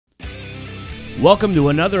Welcome to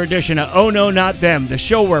another edition of Oh No Not Them, the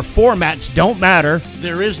show where formats don't matter.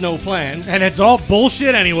 There is no plan. And it's all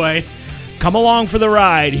bullshit anyway. Come along for the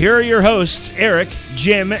ride. Here are your hosts, Eric,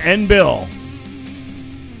 Jim, and Bill.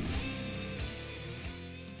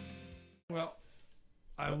 Well,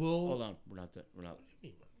 I will... Hold on. We're not.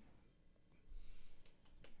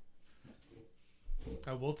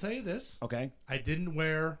 I will tell you this. Okay. I didn't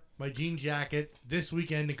wear my jean jacket this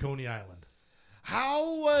weekend to Coney Island.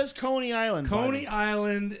 How was Coney Island? Coney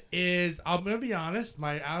Island is, I'm going to be honest,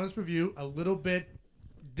 my honest review, a little bit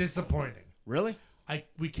disappointing. Really?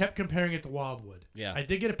 We kept comparing it to Wildwood. Yeah. I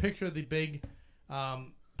did get a picture of the big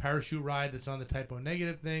parachute ride that's on the Typo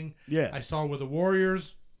Negative thing. Yeah. I saw where the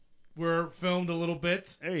Warriors were filmed a little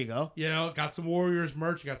bit. There you go. You know, got some Warriors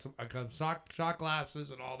merch, got some shot glasses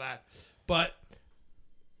and all that. But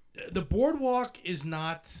the boardwalk is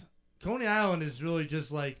not, Coney Island is really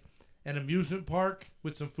just like an amusement park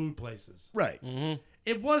with some food places. Right. Mm-hmm.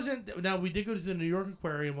 It wasn't, now we did go to the New York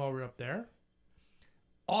Aquarium while we were up there.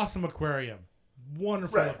 Awesome aquarium.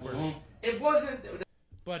 Wonderful aquarium. It wasn't,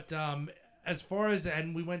 but as far as,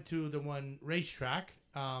 and we went to the one racetrack,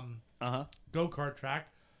 go-kart track.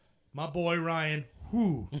 My boy Ryan,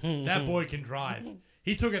 that boy can drive.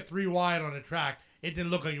 He took it 3 wide on a track. It didn't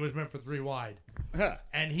look like it was meant for 3 wide.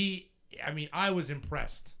 And I was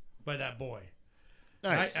impressed by that boy.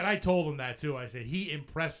 Nice. And I told him that too. I said, he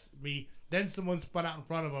impressed me. Then someone spun out in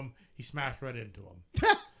front of him. He smashed right into him.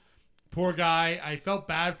 Poor guy. I felt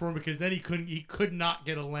bad for him because then he could not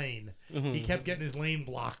get a lane. He kept getting his lane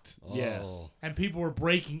blocked. Yeah. And people were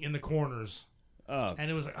braking in the corners. Oh. And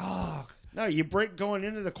it was like, oh. No, you brake going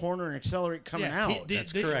into the corner and accelerate coming out.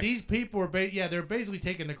 That's correct. These people were, they're basically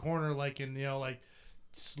taking the corner like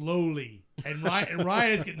slowly. And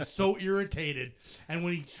Ryan is getting so irritated. And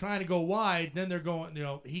when he's trying to go wide, then they're going,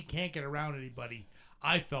 he can't get around anybody.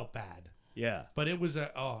 I felt bad. Yeah. But it was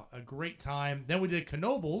a great time. Then we did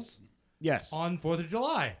Knoebels. Yes. On 4th of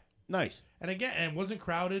July. Nice. And again, it wasn't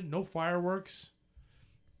crowded, no fireworks.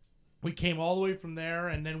 We came all the way from there,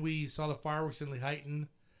 and then we saw the fireworks in Lehighton.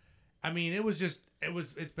 I mean,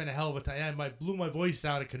 it's been a hell of a time. I blew my voice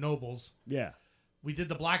out at Knoebels. Yeah. We did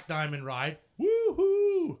the Black Diamond ride.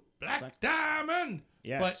 Woohoo! Black Diamond!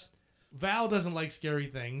 Yes. But Val doesn't like scary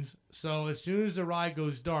things, so as soon as the ride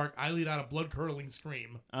goes dark, I let out a blood-curdling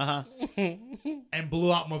scream. And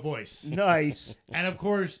blew out my voice. Nice. And of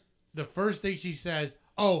course, the first thing she says,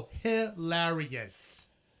 "Oh, hilarious."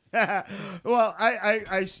 Well,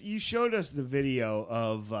 you showed us the video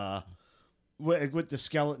of with the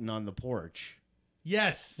skeleton on the porch.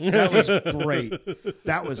 Yes. That was great.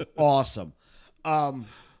 That was awesome. That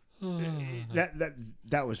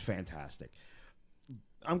was fantastic.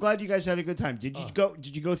 I'm glad you guys had a good time. Did you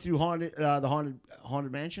go through the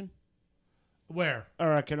haunted mansion? Where?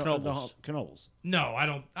 Or Knoebels. Knoebels. No, I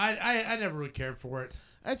don't. I never really cared for it.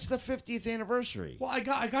 It's the 50th anniversary. Well, I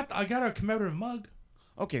got a commemorative mug.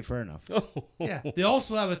 Okay, fair enough. Yeah. They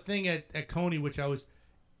also have a thing at Coney, which I was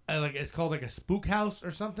like. It's called like a spook house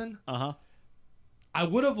or something. I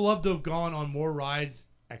would have loved to have gone on more rides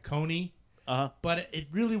at Coney. But it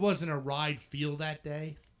really wasn't a ride feel that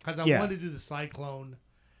day because I wanted to do the Cyclone.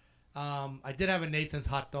 I did have a Nathan's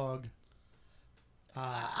hot dog.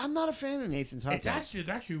 I'm not a fan of Nathan's hot dogs. It's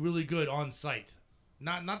actually really good on site.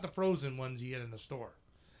 Not the frozen ones you get in the store.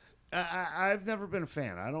 I've never been a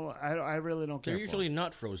fan. I really don't care. They're usually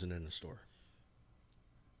not frozen in the store.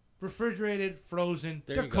 Refrigerated, frozen,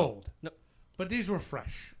 they're go. cold. No. But these were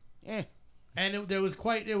fresh. Eh. And there was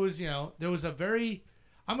a very,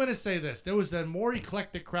 I'm going to say this, there was a more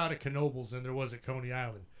eclectic crowd at Knoebels than there was at Coney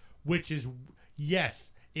Island, which is,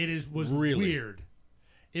 yes, was really weird.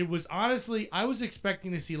 It was honestly, I was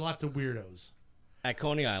expecting to see lots of weirdos. At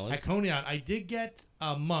Coney Island. At Coney Island, I did get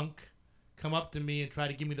a monk come up to me and try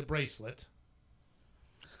to give me the bracelet.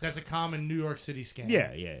 That's a common New York City scam.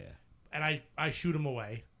 Yeah. And I shoot him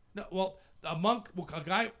away. No, well, a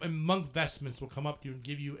guy in monk vestments will come up to you and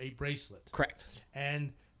give you a bracelet. Correct.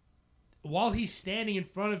 And while he's standing in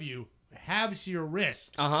front of you, halves your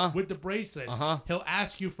wrist with the bracelet, he'll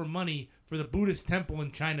ask you for money for the Buddhist temple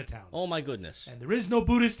in Chinatown. Oh, my goodness. And there is no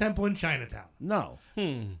Buddhist temple in Chinatown. No.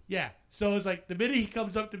 Yeah. So it's like the minute he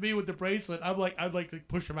comes up to me with the bracelet, I'd like to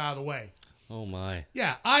push him out of the way. Oh, my.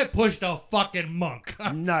 Yeah, I pushed a fucking monk.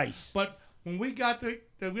 Nice. But when we got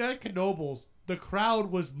Knoebels, the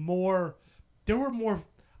crowd was more. There were more.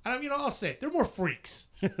 I'll say it. There were more freaks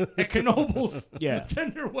at Knoebels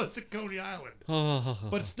than there was at Coney Island.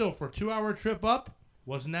 But still, for a 2-hour trip up,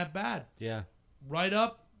 wasn't that bad. Yeah. Right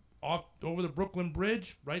up, off over the Brooklyn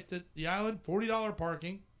Bridge, right to the island, $40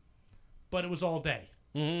 parking. But it was all day.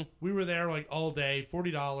 We were there like all day,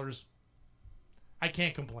 $40. I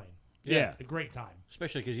can't complain. Yeah. A great time.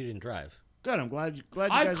 Especially because you didn't drive. Good. I'm glad you guys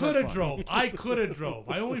I had could have fun. drove. I could have drove.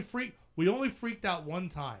 We only freaked out one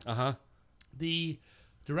time. Uh-huh. The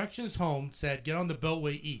directions home said get on the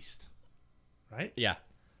Beltway East. Right? Yeah.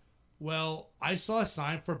 Well, I saw a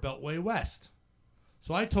sign for Beltway West.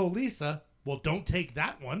 So I told Lisa, well, don't take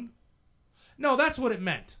that one. No, that's what it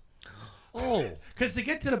meant. Oh. Because to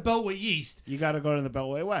get to the Beltway East, You got to go to the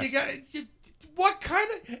Beltway West. you got what kind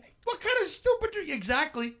of stupid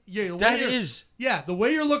exactly? Yeah, the That way you're- is... Yeah, the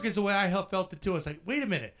way you're looking is the way I felt it too. I was like, wait a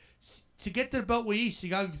minute. To get to the Beltway East, you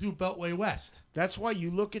got to go through Beltway West. That's why you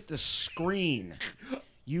look at the screen.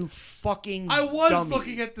 You fucking I was dummy.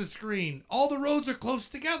 looking at the screen. All the roads are close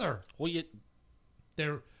together. Well, You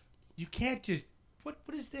can't just. What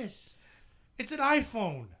is this? It's an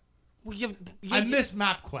iPhone. you I miss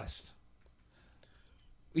MapQuest.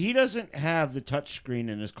 He doesn't have the touch screen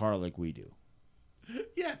in his car like we do.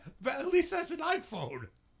 Yeah, but at least that's an iPhone.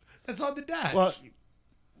 That's on the dash. Well,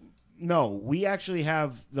 no, we actually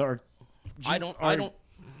have I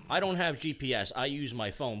don't have GPS. I use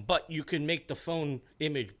my phone, but you can make the phone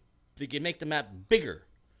image. You can make the map bigger.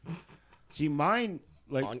 See, mine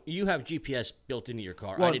like You have GPS built into your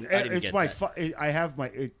car. well, I didn't it's get my that. I have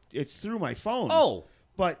my it's through my phone. Oh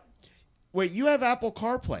but wait, you have Apple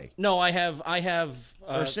CarPlay no, I have.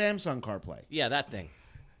 or Samsung CarPlay? Yeah, that thing.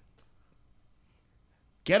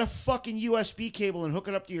 Get a fucking USB cable and hook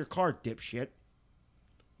it up to your car, dipshit.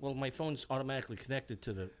 Well, my phone's automatically connected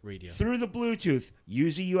to the radio. Through the Bluetooth,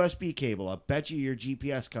 use a USB cable. I bet you your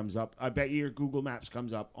GPS comes up. I bet you your Google Maps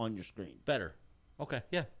comes up on your screen. Better. Okay.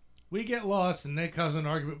 Yeah. we get lost and they cause an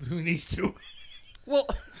argument between these two. Well,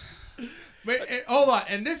 Wait, hold on.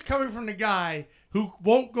 And this coming from the guy who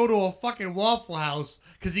won't go to a fucking Waffle House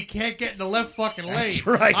because he can't get in the left fucking lane. That's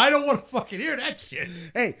right. I don't want to fucking hear that shit.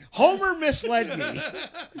 Hey, Homer misled me.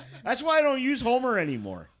 That's why I don't use Homer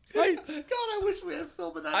anymore. God, I wish we had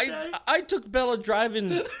film of that day. I took Bella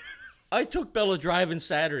driving. I took Bella driving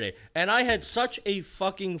Saturday, and I had such a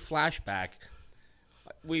fucking flashback.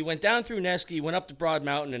 We went down through Nesky, went up to Broad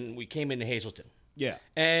Mountain, and we came into Hazleton. Yeah.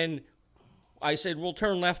 And I said, we'll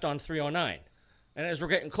turn left on 309. And as we're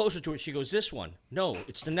getting closer to it, she goes, this one. No,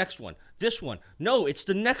 it's the next one. This one. No, it's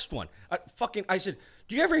the next one. I said,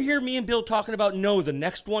 do you ever hear me and Bill talking about no, the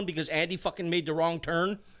next one because Andy fucking made the wrong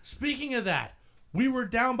turn? Speaking of that, we were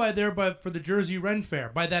down by there for the Jersey Ren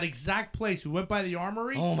Fair, by that exact place. We went by the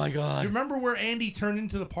Armory. Oh, my God. You remember where Andy turned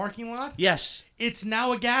into the parking lot? Yes. It's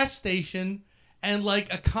now a gas station and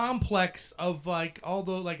like a complex of like all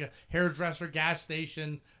the like a hairdresser, gas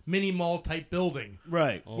station, mini mall type building.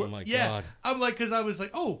 Right. Oh, my Yeah, God. I'm like, because I was like,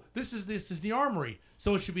 oh, this is the Armory,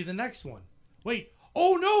 so it should be the next one. Wait,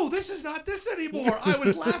 oh no, this is not this anymore. I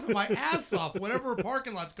was laughing my ass off whenever a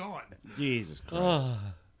parking lot's gone. Jesus Christ. Well,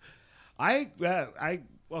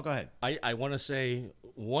 go ahead. I want to say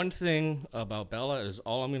one thing about Bella is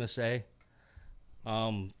all I'm going to say.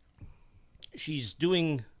 She's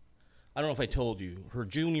doing, I don't know if I told you, her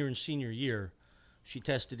junior and senior year, she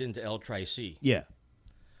tested into L-Tri-C. Yeah.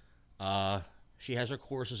 She has her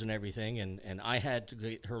courses and everything, and I had to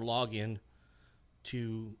get her login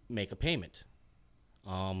to make a payment.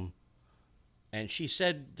 And she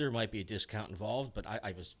said there might be a discount involved, but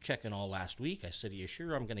I was checking all last week. I said, are you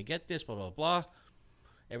sure I'm going to get this, blah, blah, blah.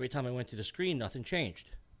 Every time I went to the screen, nothing changed.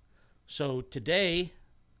 So today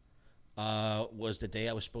was the day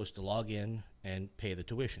I was supposed to log in and pay the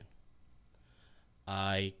tuition.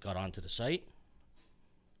 I got onto the site.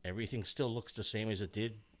 Everything still looks the same as it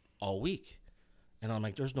did all week. And I'm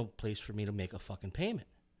like, there's no place for me to make a fucking payment.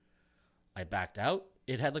 I backed out.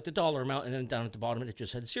 It had like the dollar amount, and then down at the bottom it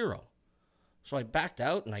just had 0. So I backed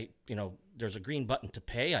out, and there's a green button to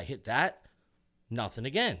pay. I hit that. Nothing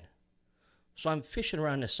again. So I'm fishing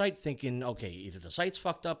around the site thinking, okay, either the site's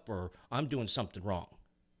fucked up or I'm doing something wrong.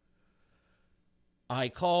 I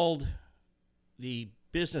called the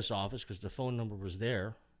business office because the phone number was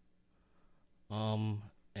there.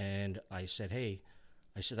 And I said, hey,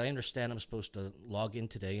 I understand I'm supposed to log in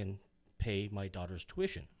today and pay my daughter's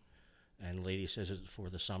tuition. And the lady says, is it for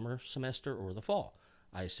the summer semester or the fall?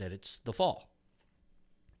 I said, it's the fall.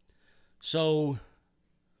 So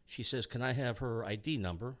she says, can I have her ID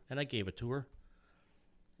number? And I gave it to her.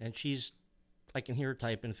 And I can hear her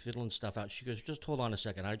typing, fiddling stuff out. She goes, just hold on a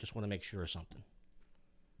second. I just want to make sure of something.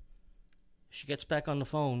 She gets back on the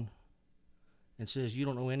phone and says, you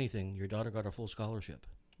don't know anything. Your daughter got a full scholarship.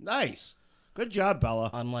 Nice. Good job,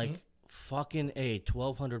 Bella. I'm like, fucking A,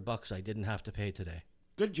 $1,200 I didn't have to pay today.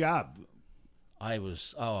 Good job. I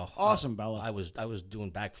was awesome, Bella. I was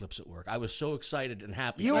doing backflips at work. I was so excited and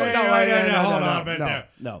happy. You Wait, were hold on a minute no, there.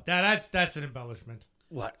 no. That's an embellishment.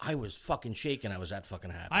 What? I was fucking shaking. I was that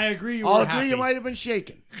fucking happy. I agree. You I'll were agree happy. you might have been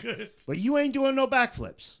shaking. But you ain't doing no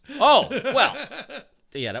backflips. Oh, well.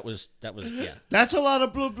 Yeah, that was yeah. That's a lot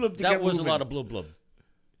of blub blub to That get was moving. a lot of blub blub.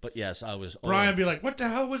 But yes, I was. Brian be like, "What the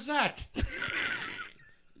hell was that?"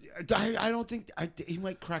 I don't think he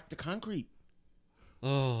might crack the concrete.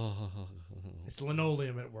 Oh. It's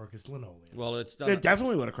linoleum at work. It's linoleum. Well, it's They not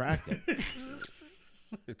definitely would have cracked it.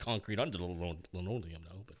 concrete under the linoleum,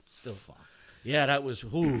 though. But still. Yeah, that was.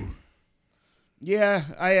 Ooh. Yeah,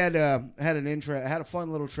 I had a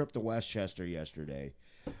fun little trip to Westchester yesterday,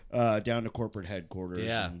 down to corporate headquarters.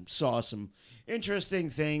 Yeah. And saw some interesting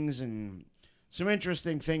things, and some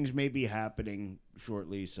interesting things may be happening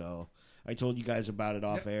shortly. So I told you guys about it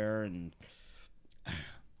off air, and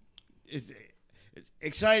it's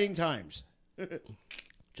exciting times.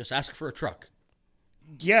 Just ask for a truck.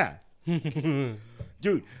 Yeah,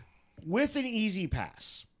 dude, with an Easy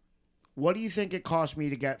Pass. What do you think it cost me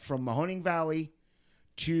to get from Mahoning Valley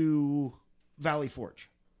to Valley Forge?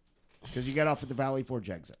 Because you get off at the Valley Forge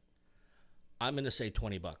exit. I'm going to say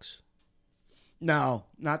 $20. No,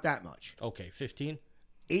 not that much. Okay, 15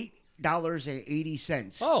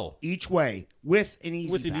 $8.80. Oh. Each way with an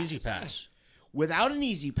Easy with Pass. an Easy Pass. Without an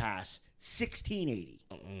Easy Pass,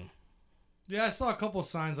 $16.80. Yeah, I saw a couple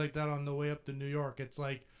signs like that on the way up to New York. It's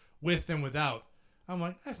like with and without. I'm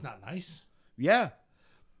like, that's not nice. Yeah,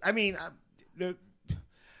 I mean, the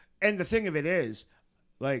thing of it is,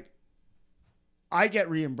 like, I get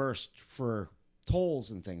reimbursed for tolls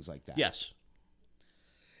and things like that. Yes.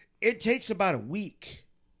 It takes about a week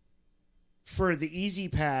for the Easy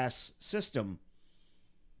Pass system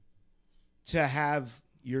to have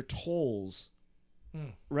your tolls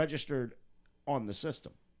registered on the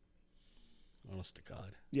system. Honest to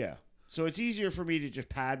God. Yeah. So it's easier for me to just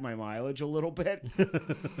pad my mileage a little bit.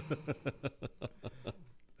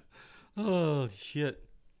 Oh, shit.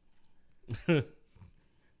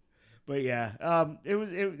 But yeah,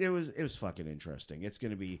 it was fucking interesting. This is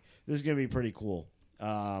gonna be pretty cool.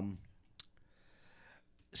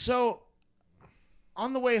 So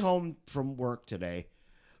on the way home from work today,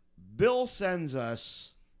 Bill sends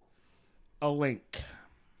us a link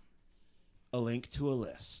to a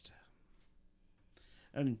list,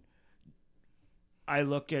 and I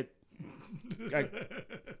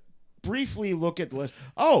briefly look at the list.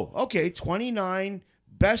 Oh, okay, 29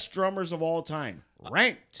 best drummers of all time,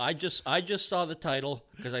 ranked. I just saw the title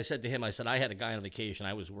because I said to him, I said I had a guy on vacation.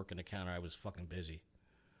 I was working the counter. I was fucking busy.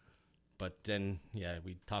 But then, yeah,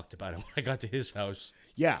 we talked about it when I got to his house.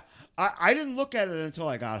 Yeah, I didn't look at it until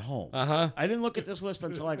I got home. Uh-huh. I didn't look at this list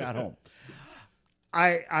until I got home.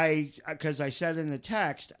 Because I said in the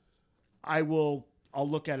text, I'll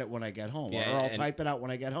look at it when I get home, Yeah, or I'll and- type it out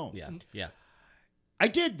when I get home. Yeah, yeah. I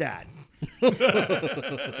did that.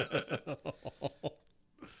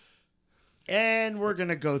 And we're going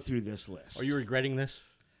to go through this list. Are you regretting this?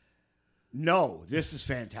 No, this is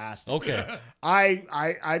fantastic. Okay.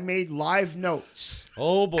 I made live notes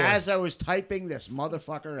Oh, boy. as I was typing this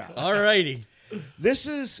motherfucker out. All righty. This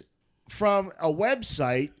is from a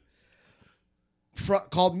website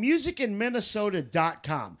called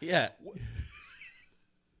musicinminnesota.com, Yeah.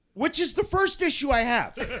 which is the first issue I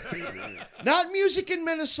have. Not Music in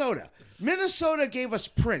Minnesota. Minnesota gave us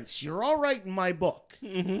Prince. You're all right in my book.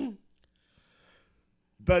 Mm-hmm.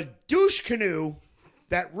 The douche canoe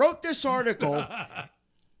that wrote this article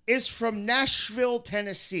is from Nashville,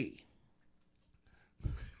 Tennessee.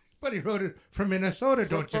 But he wrote it from Minnesota,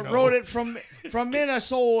 don't you know? Wrote it from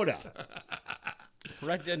Minnesota.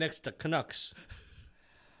 Right there next to Canucks.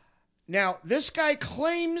 Now, this guy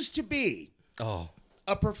claims to be Oh.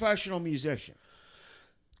 a professional musician.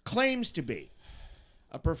 Claims to be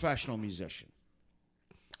a professional musician.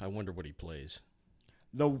 I wonder what he plays.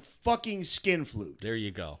 The fucking skin flute. There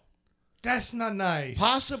you go. That's not nice.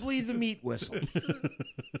 Possibly the meat whistle.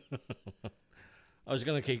 I was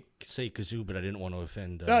going to say kazoo, but I didn't want to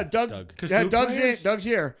offend Doug. Doug. Yeah, Kazoo Doug's in. players? Doug's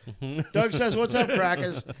here. Doug says, "What's up,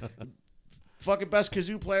 crackers?" Fucking best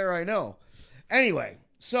kazoo player I know. Anyway,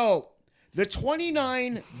 so the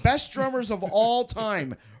 29 best drummers of all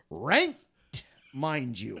time, ranked,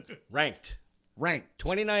 mind you, Ranked. ranked.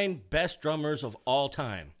 29 best drummers of all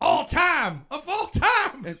time. All time! Of all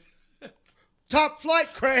time! Top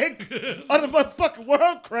flight, Craig, of the motherfucking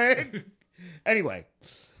world, Craig. Anyway,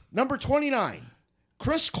 number 29,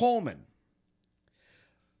 Chris Coleman.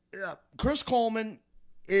 Chris Coleman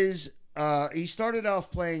is, he started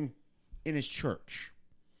off playing in his church,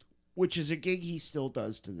 which is a gig he still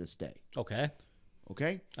does to this day. Okay.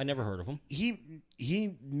 Okay? I never heard of him.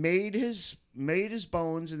 He made his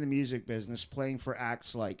bones in the music business playing for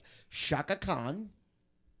acts like Shaka Khan,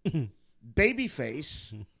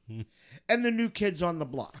 Babyface, and the New Kids on the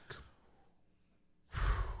Block.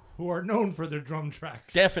 Who are known for their drum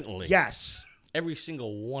tracks. Definitely. Yes. Every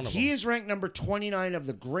single one of them. He is ranked number 29 of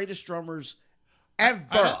the greatest drummers ever.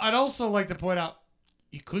 I'd also like to point out,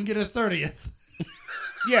 you couldn't get a 30th.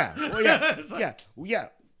 Yeah. Well, yeah.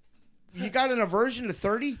 You got an aversion to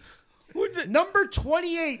 30? Number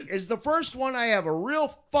 28 is the first one I have a real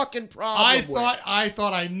fucking problem with. I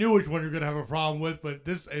thought I knew which one you're gonna have a problem with, but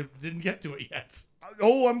it didn't get to it yet.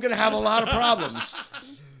 Oh, I'm going to have a lot of problems.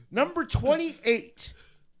 Number 28.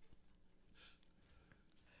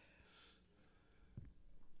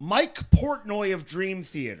 Mike Portnoy of Dream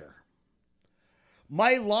Theater.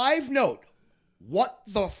 My live note. What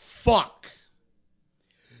the fuck?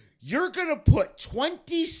 You're going to put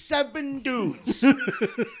 27 dudes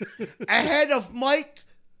ahead of Mike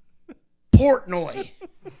Portnoy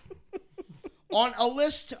on a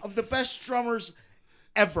list of the best drummers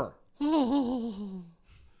ever.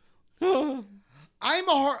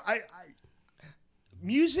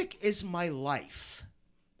 Music is my life,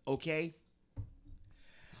 okay?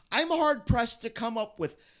 I'm hard pressed to come up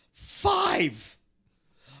with 5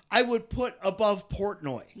 I would put above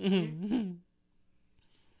Portnoy.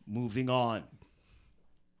 Moving on.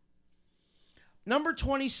 Number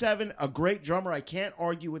 27, a great drummer. I can't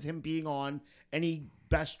argue with him being on any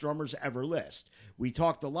best drummers ever list. We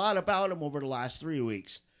talked a lot about him over the last 3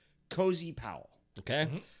 weeks. Cozy Powell. Okay.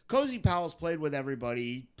 Mm-hmm. Cozy Powell's played with everybody.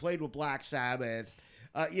 He played with Black Sabbath.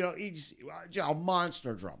 He's a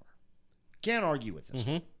monster drummer. Can't argue with this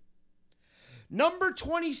one. Number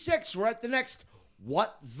 26, we're at the next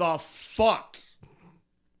what the fuck.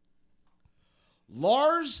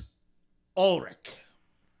 Lars Ulrich.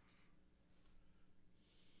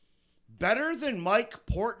 Better than Mike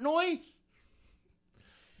Portnoy?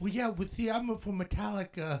 Well, yeah, I'm from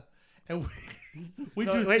Metallica, and we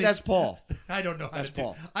No, do. wait, that's Paul. I don't know how That's to do.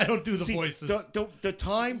 Paul. I don't do the voices. The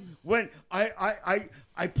time when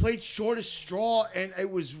I played Shortest Straw and it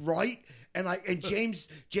was right, and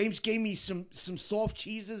James gave me some soft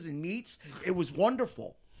cheeses and meats. It was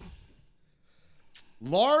wonderful.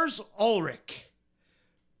 Lars Ulrich.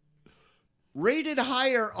 Rated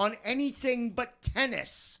higher on anything but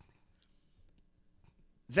tennis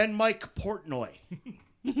than Mike Portnoy.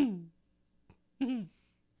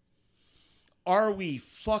 Are we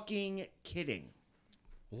fucking kidding?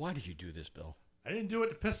 Why did you do this, Bill? I didn't do it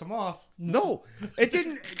to piss him off. No, it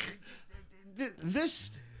didn't.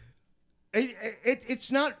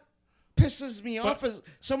 It's not pisses me off as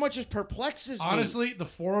so much as perplexes me. Honestly, the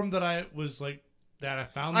forum that I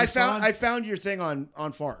found. I found your thing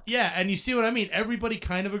on Fart. Yeah, and you see what I mean. Everybody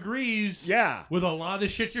kind of agrees. Yeah. With a lot of the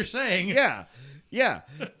shit you're saying. Yeah.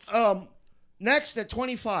 Next at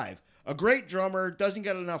 25, a great drummer, doesn't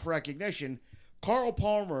get enough recognition. Carl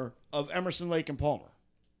Palmer of Emerson, Lake and Palmer.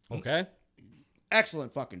 Okay.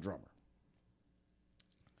 Excellent fucking drummer.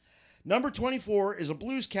 Number 24 is a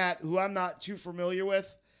blues cat who I'm not too familiar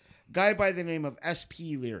with. Guy by the name of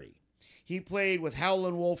S.P. Leary. He played with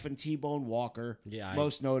Howlin' Wolf and T-Bone Walker,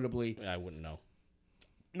 most notably. I wouldn't know.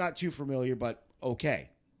 Not too familiar, but okay.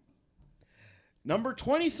 Number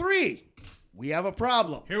 23, we have a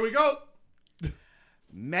problem. Here we go.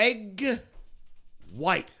 Meg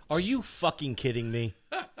White. Are you fucking kidding me?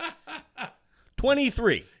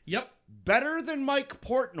 23. Yep. Better than Mike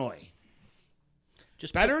Portnoy.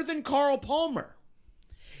 Just better than Carl Palmer.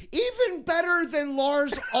 Even better than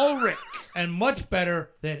Lars Ulrich. And much better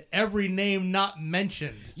than every name not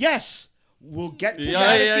mentioned. Yes. We'll get to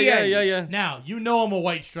that at the end. Yeah. Now, you know I'm a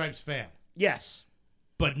White Stripes fan. Yes.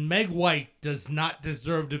 But Meg White does not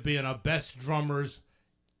deserve to be in a best drummers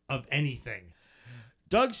of anything.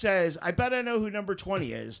 Doug says, I bet I know who number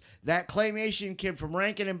 20 is. That claymation kid from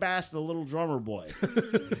Rankin and Bass, the little drummer boy.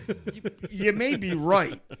 you may be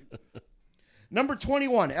right. Number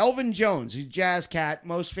 21, Elvin Jones, who's a jazz cat,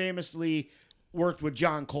 most famously worked with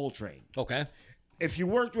John Coltrane. Okay. If you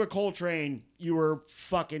worked with Coltrane, you were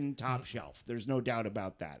fucking top shelf. There's no doubt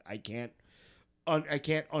about that. I can't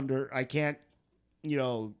devalue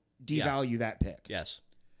that pick. Yes.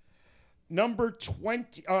 Number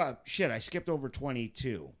 20, I skipped over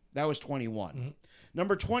 22. That was 21. Mm-hmm.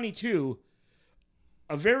 Number 22,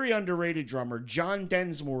 a very underrated drummer, John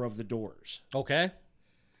Densmore of The Doors. Okay.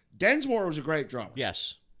 Densmore was a great drummer.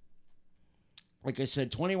 Yes. Like I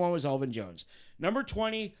said, 21 was Elvin Jones. Number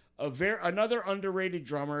 20, another underrated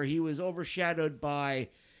drummer. He was overshadowed by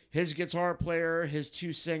his guitar player, his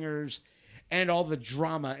 2 singers, and all the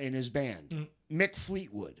drama in his band. Mm. Mick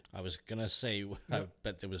Fleetwood. I was going to say, I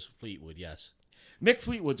bet there was Fleetwood, yes. Mick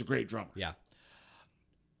Fleetwood's a great drummer. Yeah.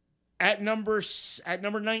 At number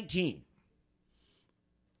 19,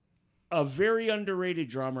 a very underrated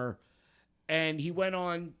drummer, and he went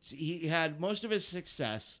on. He had most of his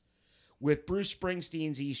success with Bruce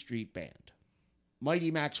Springsteen's E Street Band,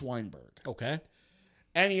 Mighty Max Weinberg. Okay.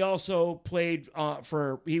 And he also played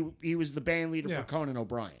he was the band leader for Conan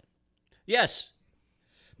O'Brien. Yes.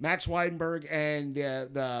 Max Weinberg and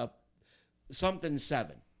the something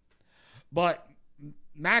 7. But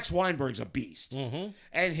Max Weinberg's a beast. Mm-hmm.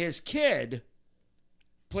 And his kid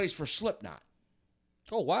plays for Slipknot.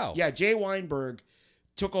 Oh, wow. Yeah, Jay Weinberg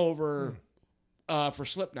took over for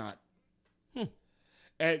Slipknot.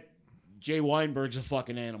 And Jay Weinberg's a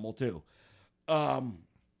fucking animal, too.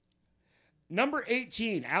 Number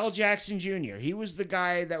 18, Al Jackson Jr. He was the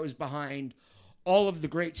guy that was behind all of the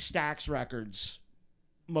great Stax Records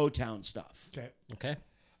Motown stuff.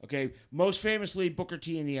 Okay. Most famously, Booker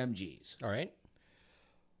T and the MGs. All right.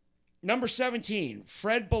 Number 17,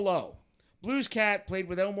 Fred Below. Blues Cat, played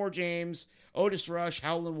with Elmore James, Otis Rush,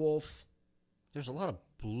 Howlin' Wolf. There's a lot of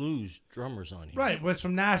blues drummers on here. Right, but it's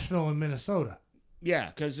from Nashville and Minnesota. Yeah,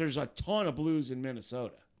 because there's a ton of blues in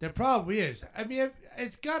Minnesota. There probably is. I mean,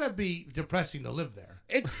 it's got to be depressing to live there.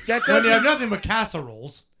 That When you have doesn't. nothing but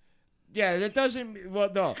casseroles. Yeah, that doesn't. Well,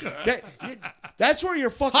 no, that's where your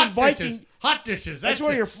fucking Hot Viking. dishes. Hot dishes. That's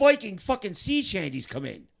where your Viking fucking sea shanties come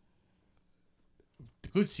in. The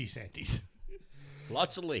good sea shanties.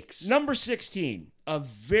 Lots of lakes. Number 16, a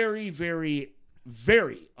very, very,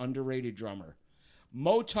 very underrated drummer,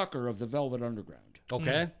 Mo Tucker of the Velvet Underground.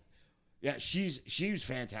 Okay. Yeah, she was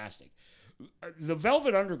fantastic. The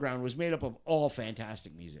Velvet Underground was made up of all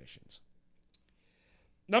fantastic musicians.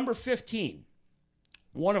 Number 15,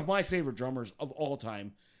 one of my favorite drummers of all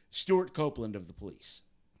time, Stuart Copeland of the Police.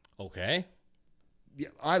 Okay. Yeah,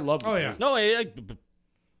 I love the Oh, Police. yeah. No,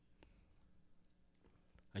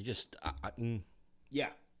 Yeah.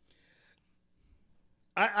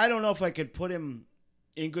 I don't know if I could put him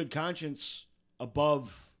in good conscience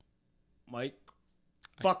above Mike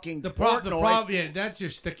fucking Portnoy. Yeah, that's your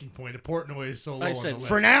sticking point. The Portnoy is so low I on said the list.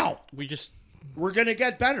 For now, we're going to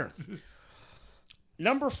get better.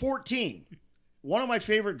 Number 14, one of my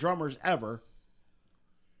favorite drummers ever,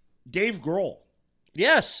 Dave Grohl.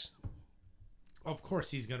 Yes. Of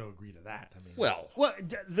course, he's going to agree to that. I mean, Well,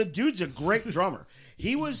 The dude's a great drummer.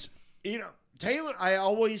 He was, Taylor, I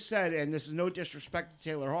always said, and this is no disrespect to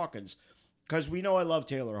Taylor Hawkins, because we know I love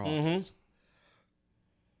Taylor Hawkins. Mm-hmm.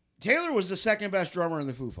 Taylor was the second best drummer in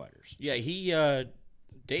the Foo Fighters. yeah,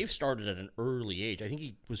 Dave started at an early age. I think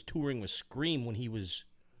he was touring with Scream when he was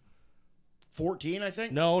 14, I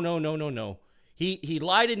think. No. He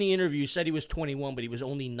lied in the interview, said he was 21, but he was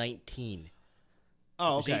only 19.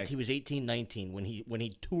 Oh, okay. He was 18, 19 when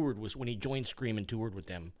he toured, was when he joined Scream and toured with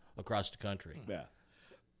them across the country. Yeah.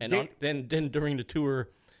 And then during the tour,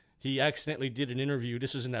 he accidentally did an interview.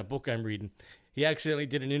 This is in that book I'm reading. He accidentally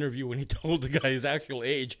did an interview when he told the guy his actual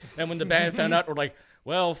age. And when the band found out, we're like,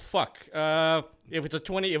 well, fuck. If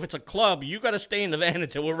it's a club, you got to stay in the van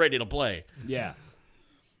until we're ready to play. Yeah.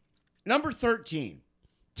 Number 13,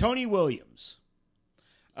 Tony Williams.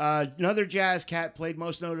 Another jazz cat, played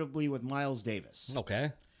most notably with Miles Davis.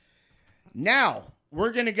 Okay. Now,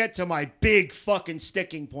 we're going to get to my big fucking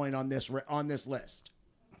sticking point on this list.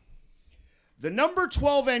 The number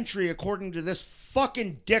 12 entry, according to this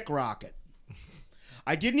fucking dick rocket.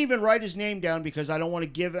 I didn't even write his name down because I don't want to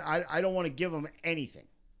give him anything.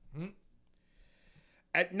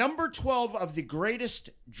 At number 12 of the greatest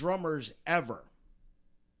drummers ever,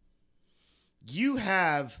 you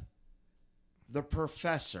have the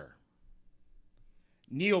Professor,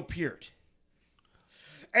 Neil Peart.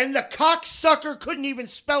 And the cocksucker couldn't even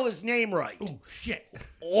spell his name right. oh, shit.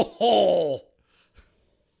 Oh.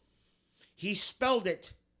 He spelled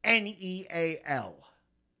it Neal.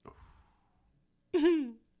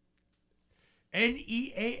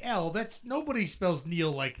 Neal. That's nobody spells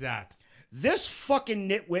Neil like that. This fucking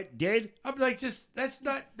nitwit did. I'm like, that's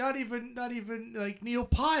not even like Neil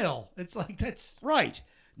Pyle. It's like that's Right.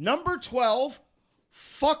 Number 12,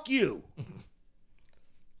 fuck you.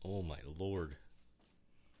 Oh, my Lord.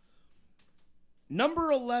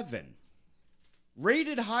 Number 11,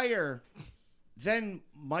 rated higher than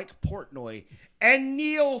Mike Portnoy and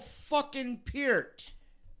Neil fucking Peart.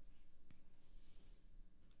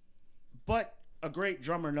 But a great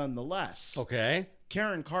drummer nonetheless. Okay.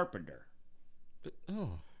 Karen Carpenter.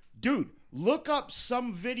 Oh. Dude, look up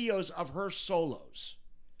some videos of her solos.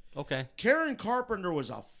 Okay. Karen Carpenter was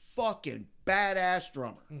a fucking badass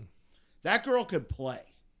drummer. That girl could play.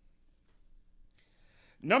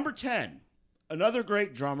 Number 10, another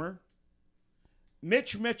great drummer,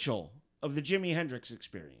 Mitch Mitchell of the Jimi Hendrix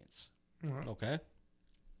Experience. Okay.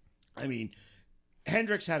 I mean,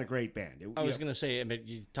 Hendrix had a great band. I was going to say, I mean,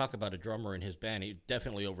 you talk about a drummer in his band, he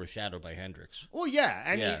definitely overshadowed by Hendrix. Well, yeah,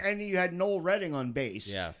 and Yeah. you had Noel Redding on bass.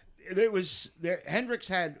 Yeah. Hendrix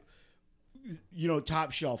had,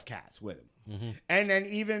 top shelf cats with him, and then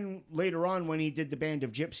even later on when he did the Band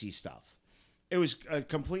of Gypsy stuff, it was a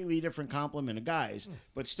completely different complement of guys,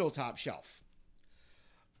 but still top shelf.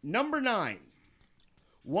 Number 9,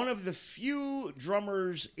 one of the few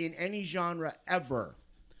drummers in any genre ever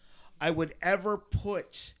I would ever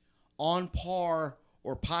put on par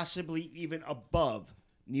or possibly even above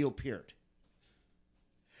Neil Peart.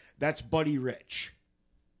 That's Buddy Rich.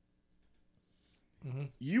 Mm-hmm.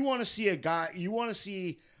 You want to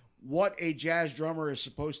see what a jazz drummer is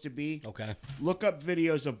supposed to be? Okay. Look up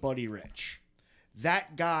videos of Buddy Rich.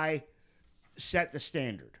 That guy set the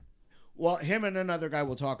standard. Well, him and another guy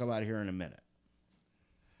we'll talk about here in a minute.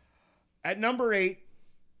 At number 8,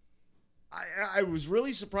 I was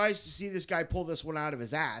really surprised to see this guy pull this one out of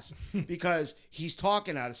his ass because he's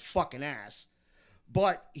talking out his fucking ass.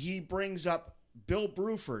 But he brings up Bill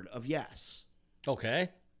Bruford of Yes. Okay.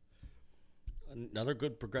 Another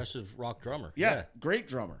good progressive rock drummer. Yeah, great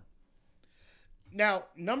drummer. Now,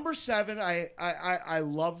 number 7, I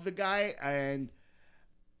love the guy, and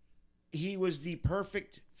he was the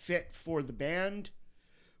perfect fit for the band.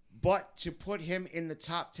 But to put him in the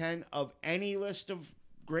top 10 of any list of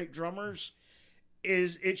great drummers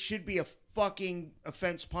it should be a fucking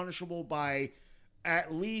offense punishable by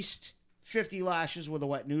at least 50 lashes with a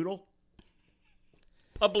wet noodle.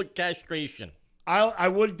 Public castration. I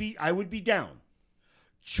would be down.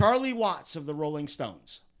 Charlie Watts of the Rolling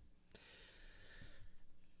Stones.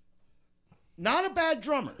 Not a bad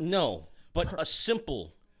drummer. No, but a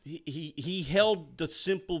simple. He held the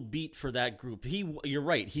simple beat for that group. You're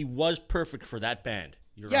right. He was perfect for that band.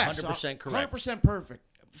 You're 100% correct. 100% perfect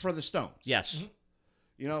for the Stones. Yes.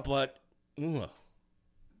 But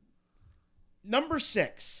number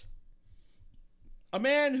 6, a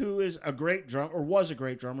man who is a great drummer, or was a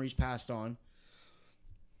great drummer, he's passed on,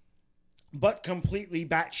 but completely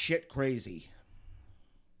batshit crazy.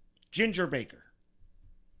 Ginger Baker.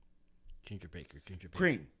 Ginger Baker.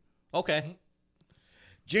 Cream. Okay.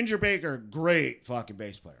 Ginger Baker, great fucking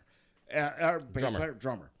bass player.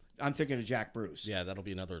 Drummer. I'm thinking of Jack Bruce. Yeah, that'll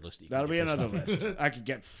be another list. That'll be another list. I could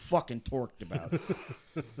get fucking torqued about.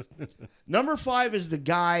 Number 5 is the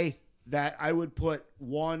guy that I would put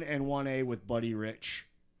 1 and 1A with Buddy Rich.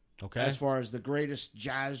 Okay. As far as the greatest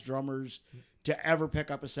jazz drummers to ever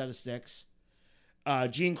pick up a set of sticks.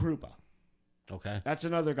 Gene Krupa. Okay. That's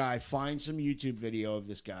another guy. Find some YouTube video of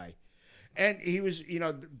this guy. And he was,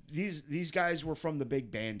 these guys were from the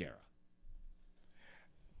big band era.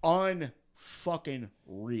 Unfucking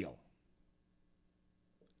real.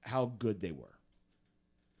 How good they were.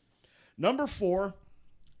 Number 4,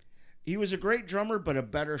 he was a great drummer, but a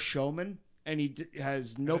better showman. And he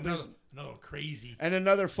has no business. Another crazy. And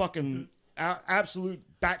another fucking absolute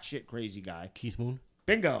batshit crazy guy. Keith Moon.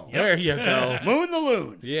 Bingo. Yep. There you go. Moon the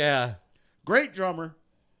Loon. Yeah. Great drummer.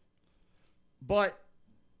 But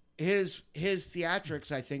his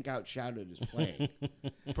theatrics, I think, outshadowed his playing.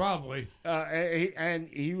 Probably. And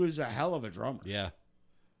he was a hell of a drummer. Yeah.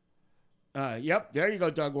 Yep, there you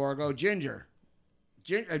go, Doug Wargo. Ginger,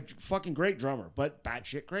 fucking great drummer, but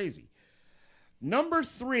batshit crazy. Number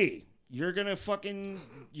 3, you're gonna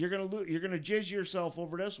jizz yourself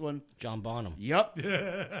over this one. John Bonham.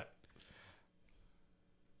 Yep.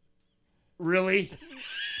 Really?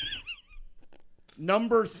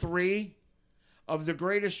 Number 3 of the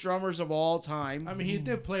greatest drummers of all time. I mean, he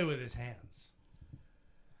did play with his hands.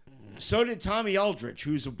 So did Tommy Aldrich,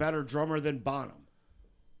 who's a better drummer than Bonham.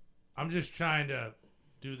 I'm just trying to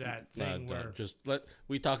do that thing where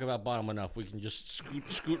we talk about Bonham enough. We can just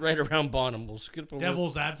scoot right around Bonham. We'll skip over.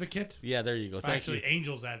 Devil's advocate. Yeah, there you go. Thank you.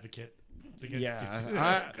 Angel's advocate.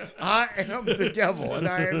 Yeah, I am the devil, and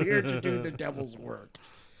I am here to do the devil's work.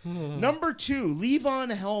 Number 2,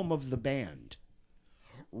 Levon Helm of the band.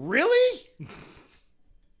 Really?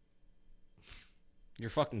 You're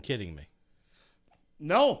fucking kidding me.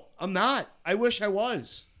 No, I'm not. I wish I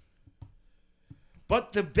was.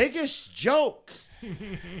 But the biggest joke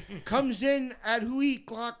comes in at who he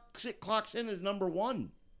clocks in as number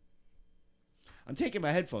 1. I'm taking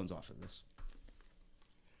my headphones off of this.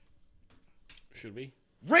 Should we?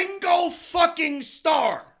 Ringo fucking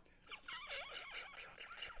Starr.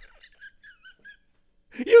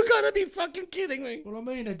 You gotta be fucking kidding me. Well, I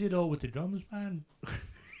mean, I did all with the drums, man.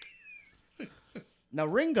 Now,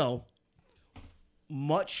 Ringo,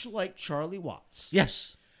 much like Charlie Watts,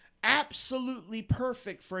 Yes. absolutely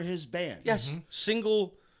perfect for his band. Yes.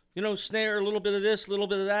 Single, snare, a little bit of this, a little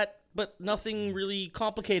bit of that. but nothing really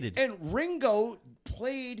complicated. And Ringo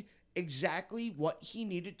played exactly what he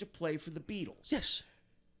needed to play for the Beatles. Yes.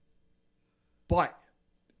 But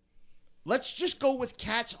let's just go with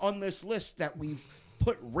cats on this list that we've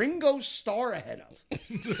put Ringo Starr ahead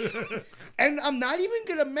of. And I'm not even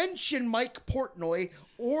going to mention Mike Portnoy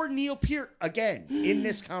or Neil Peart again in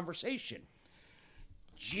this conversation.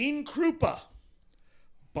 Gene Krupa,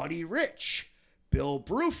 Buddy Rich, Bill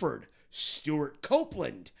Bruford, Stuart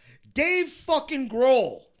Copeland, Dave fucking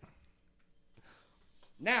Grohl.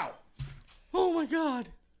 Now, Oh my God.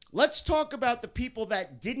 let's talk about the people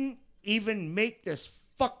that didn't even make this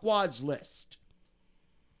fuckwad's list.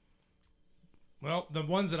 Well, the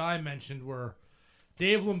ones that I mentioned were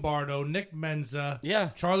Dave Lombardo, Nick Menza, Yeah.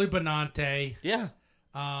 Charlie Benante, Yeah.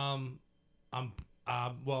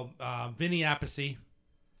 Vinny Appice,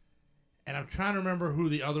 and I'm trying to remember who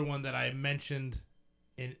the other one that I mentioned.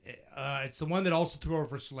 It's the one that also took over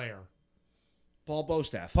for Slayer. Paul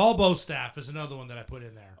Bostaff. Paul Bostaff is another one that I put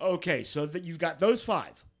in there. Okay, so that you've got those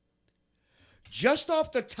 5. Just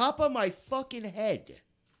off the top of my fucking head,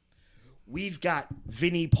 we've got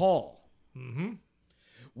Vinnie Paul. Mm-hmm.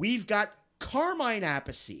 We've got Carmine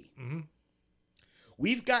Appice. Mm-hmm.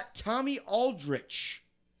 We've got Tommy Aldrich.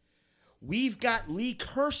 We've got Lee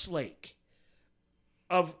Kerslake,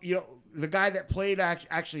 the guy that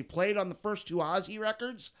actually played on the first 2 Ozzy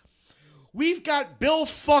records. We've got Bill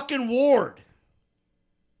fucking Ward.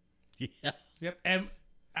 Yeah. Yep. And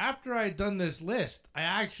after I had done this list, I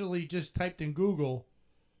actually just typed in Google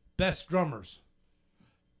best drummers.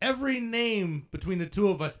 Every name between the two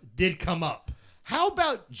of us did come up. How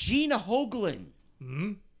about Gina Hoglan?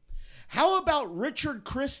 Mm-hmm. How about Richard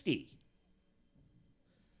Christie?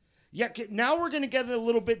 Yeah, now we're going to get a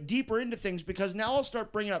little bit deeper into things because now I'll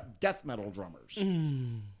start bringing up death metal drummers.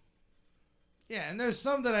 Yeah, and there's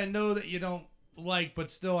some that I know that you don't like, but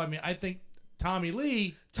still, I mean, I think Tommy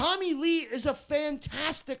Lee. Tommy Lee is a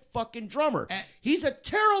fantastic fucking drummer. He's a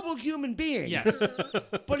terrible human being. Yes.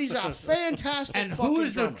 But he's a fantastic And fucking who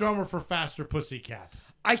is drummer. the drummer for Faster Pussycat?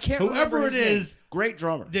 I can't Whoever remember it his name. is, Great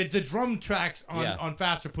drummer. The drum tracks Yeah. on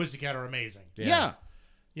Faster Pussycat are amazing. Yeah.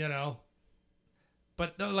 You know?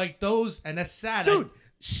 But like those, and that's sad. Dude,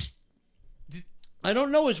 I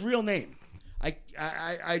don't know his real name.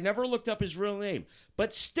 I never looked up his real name.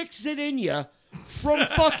 But Sticks It In Ya from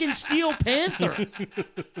fucking Steel Panther.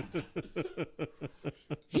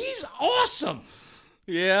 He's awesome.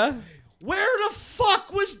 Yeah. Where the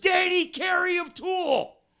fuck was Danny Carey of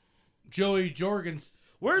Tool? Joey Jorgens.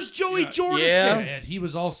 Where's Joey Jordison? Yeah. And he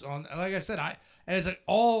was also on, like I said, and it's like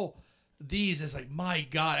all these is like, my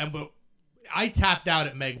God. But I tapped out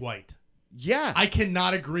at Meg White. Yeah. I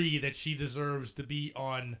cannot agree that she deserves to be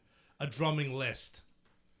on a drumming list.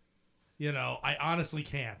 You know, I honestly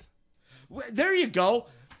can't. There you go.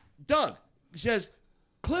 Doug says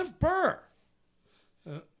Cliff Burr.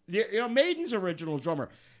 Maiden's original drummer.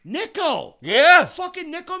 Nico. Yeah.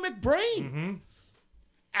 Fucking Nico McBrain. Mm-hmm.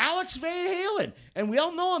 Alex Van Halen. And we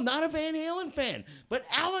all know I'm not a Van Halen fan, but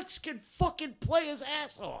Alex can fucking play his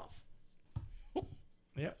ass off.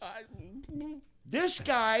 Yep. This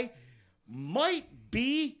guy might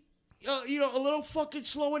be, a little fucking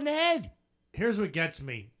slow in the head. Here's what gets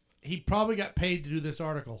me. He probably got paid to do this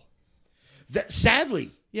article.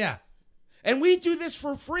 Sadly. Yeah. And we do this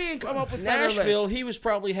for free and come up with better Nashville, lists. he was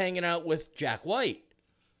probably hanging out with Jack White.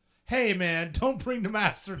 Hey, man, don't bring the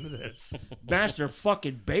master into this. Master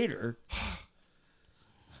fucking Bader.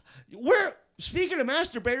 Speaking of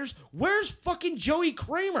masturbators, where's fucking Joey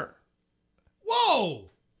Kramer?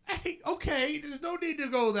 Whoa! Hey, okay, there's no need to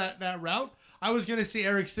go that route. I was going to see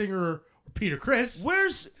Eric Singer or Peter Criss.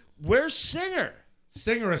 Where's Singer?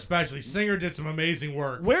 Singer especially. Singer did some amazing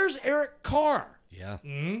work. Where's Eric Carr? Yeah.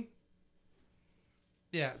 Mm-hmm.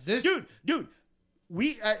 Yeah, this... Dude,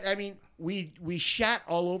 we shat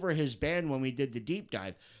all over his band when we did the deep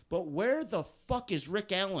dive, but where the fuck is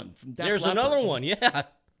Rick Allen from Def There's Leppard? another one, yeah.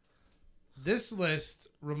 This list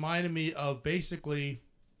reminded me of basically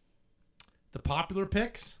the popular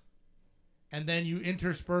picks, and then you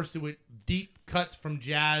intersperse it with deep cuts from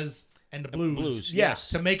jazz and the blues. Yeah. Yes.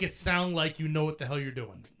 To make it sound like you know what the hell you're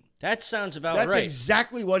doing. That sounds about That's right.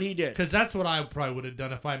 exactly what he did. Because that's what I probably would have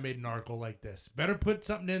done if I made an article like this. Better put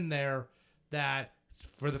something in there that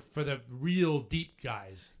for the real deep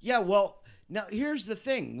guys. Yeah, well, now here's the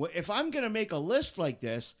thing. If I'm going to make a list like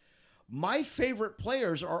this, my favorite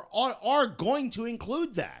players are going to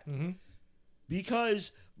include that. Mm-hmm.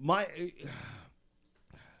 Because my...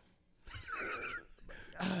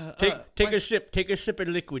 Take a sip of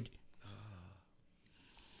liquid.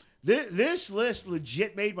 This list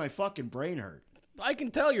legit made my fucking brain hurt. I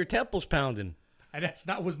can tell your temple's pounding. and that's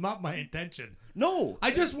not my intention. No.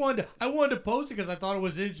 I wanted to post it because I thought it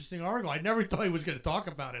was an interesting article. I never thought he was going to talk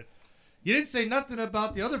about it. You didn't say nothing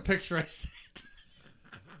about the other picture I sent.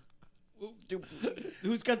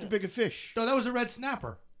 Who's got the bigger fish? No, that was a red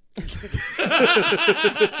snapper.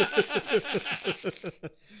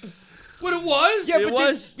 What it was? Yeah, It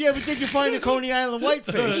was. But did you find a Coney Island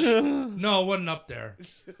whitefish? No, it wasn't up there.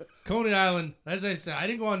 Coney Island, as I said, I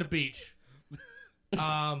didn't go on the beach.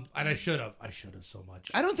 And I should have. I should have so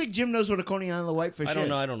much. I don't think Jim knows what a Coney Island whitefish is.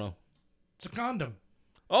 I don't know. It's a condom.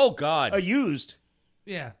 Oh, God. A used.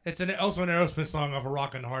 Yeah, it's also an Aerosmith song off a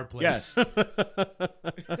Rockin' Hard Place. Yes.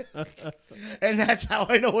 And that's how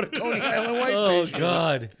I know what a Coney Island Oh, whitefish is.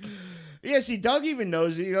 God. Yeah, see, Doug even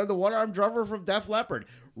knows, the one-armed drummer from Def Leppard.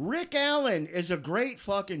 Rick Allen is a great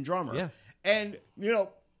fucking drummer. Yeah. And,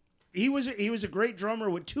 he was a great drummer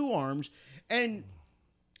with two arms. And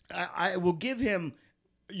I will give him,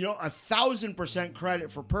 1,000%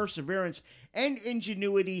 credit for perseverance and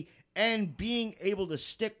ingenuity and being able to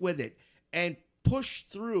stick with it and push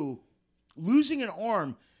through losing an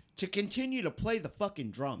arm to continue to play the fucking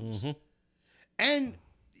drums. Mm-hmm. And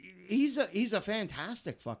he's a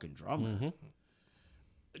fantastic fucking drummer. Mm-hmm.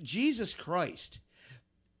 Jesus Christ.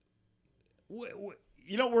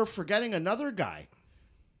 We're forgetting another guy.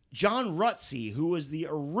 John Rutsey, who was the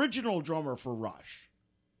original drummer for Rush.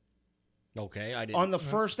 Okay, I didn't. On the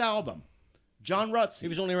first album. John Rutsey. He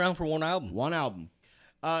was only around for one album. One album.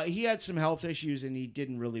 He had some health issues and he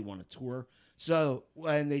didn't really want to tour. So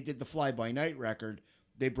when they did the Fly By Night record,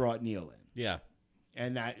 they brought Neil in. Yeah.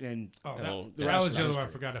 And that that was the the other one I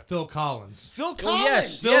forgot. Phil Collins. Phil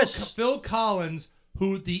Collins. Yes. Phil Collins,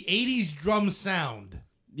 who the 80s drum sound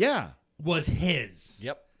Yeah. was his.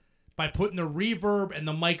 Yep. By putting the reverb and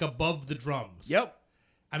the mic above the drums. Yep.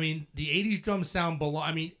 I mean, the 80s drum sound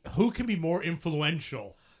who can be more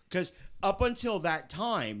influential? Because up until that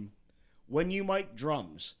time, when you mic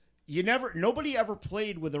drums, nobody ever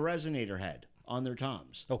played with a resonator head on their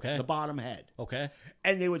toms. Okay. The bottom head. Okay.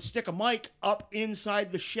 And they would stick a mic up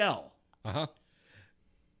inside the shell. Uh-huh.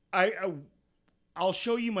 I'll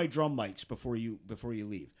show you my drum mics before you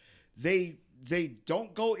leave. They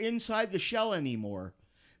don't go inside the shell anymore.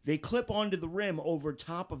 They clip onto the rim over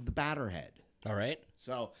top of the batter head. All right.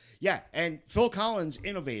 So, yeah, and Phil Collins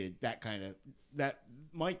innovated that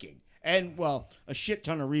miking. And, well, a shit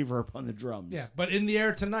ton of reverb on the drums. Yeah, but In the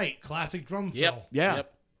Air Tonight, classic drum fill. Yep. Yeah.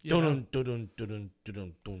 Yep. You know? Dun, dun, dun, dun,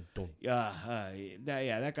 dun, dun, dun, dun.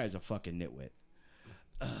 That guy's a fucking nitwit.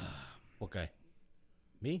 What guy?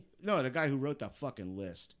 Me? No, the guy who wrote that fucking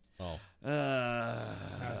list. Oh.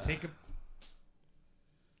 Take a...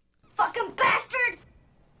 Fucking bastard!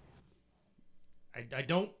 I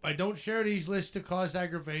don't share these lists to cause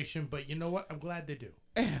aggravation, but you know what? I'm glad they do.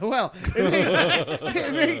 Well,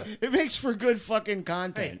 it makes for good fucking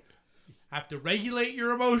content. Have to regulate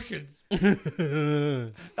your emotions.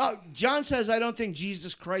 John says, I don't think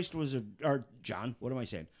Jesus Christ was John, what am I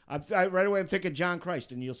saying? Right away I'm thinking John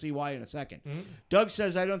Christ, and you'll see why in a second. Mm-hmm. Doug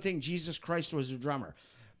says, I don't think Jesus Christ was a drummer.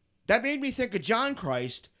 That made me think of John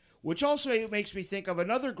Christ, which also makes me think of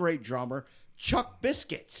another great drummer, Chuck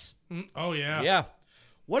Biscuits. Oh, yeah. Yeah.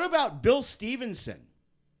 What about Bill Stevenson?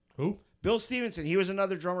 Who? Bill Stevenson. He was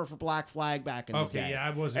another drummer for Black Flag back in the day. Okay, yeah,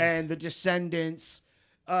 I wasn't. And the Descendants.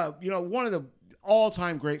 One of the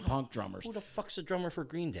all-time great punk drummers. Who the fuck's the drummer for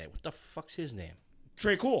Green Day? What the fuck's his name?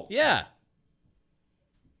 Trey Cool. Yeah.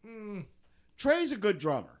 Trey's a good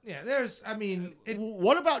drummer. Yeah,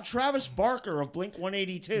 What about Travis Barker of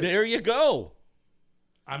Blink-182? There you go.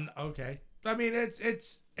 I'm okay. I mean,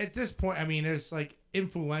 it's at this point, it's like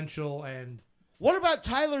influential and... What about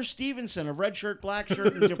Tyler Stevenson of Red Shirt, Black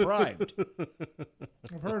Shirt, and Deprived?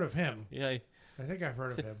 I've heard of him. Yeah. I think I've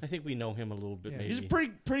heard of him. I think we know him a little bit, maybe. He's a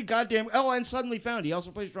pretty goddamn... Oh, and Suddenly Found. He also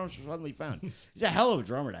plays drums for Suddenly Found. He's a hell of a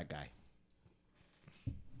drummer, that guy.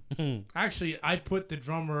 Actually, I put the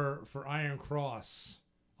drummer for Iron Cross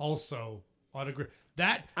also on a group.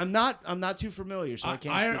 That I'm not too familiar, so I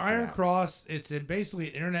can't speak for Iron that. Cross, it's basically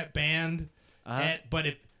an internet band. But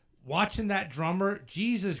if watching that drummer,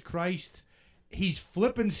 Jesus Christ, he's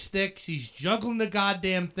flipping sticks, he's juggling the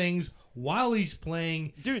goddamn things while he's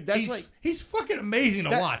playing. Dude, he's fucking amazing to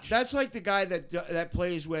watch. That's like the guy that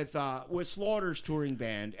plays with Slaughter's touring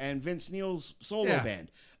band and Vince Neil's solo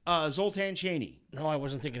band, Zoltan Chaney. No, I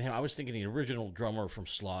wasn't thinking him. I was thinking the original drummer from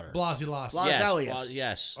Slaughter. Blasey Lost. Elias.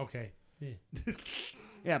 Yes. Okay. Yeah.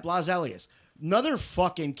 Yeah, Blas Elias. Another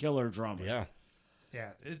fucking killer drummer. Yeah.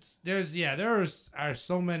 Yeah, there are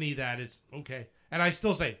so many that it's okay. And I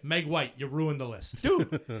still say, Meg White, you ruined the list.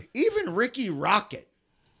 Dude, even Ricky Rocket.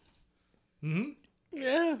 Mm-hmm.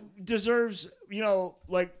 Yeah. deserves,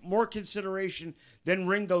 like more consideration than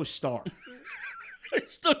Ringo Starr. I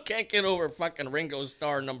still can't get over fucking Ringo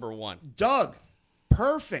Starr #1. Doug,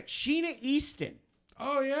 perfect. Sheena Easton.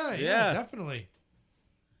 Oh yeah, Yeah. definitely.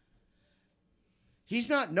 He's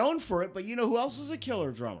not known for it, but you know who else is a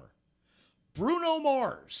killer drummer? Bruno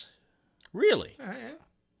Mars. Really? Yeah.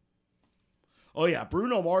 Oh yeah,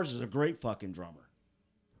 Bruno Mars is a great fucking drummer.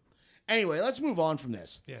 Anyway, let's move on from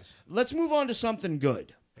this. Yes. Let's move on to something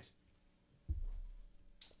good.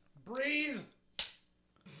 Breathe.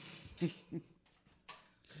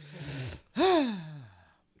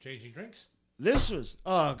 Changing drinks. This was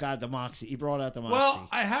the Moxie. He brought out the Moxie. Well,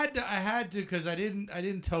 I had to because I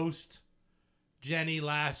didn't toast Jenny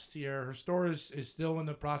last year. Her store is still in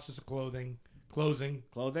the process of closing.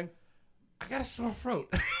 Clothing? I got a sore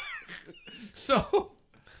throat. so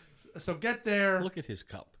get there. Look at his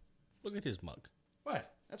cup. Look at his mug.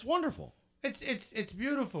 What? That's wonderful. It's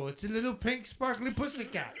beautiful. It's a little pink sparkly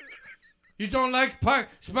pussycat. You don't like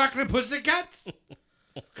sparkly pussycats?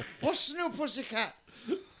 What's the new Pussycat?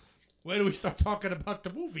 Where do we start talking about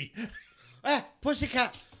the movie?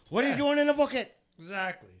 Pussycat, what are you doing in the bucket?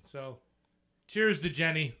 Exactly. So, cheers to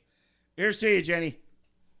Jenny. Here's to you, Jenny.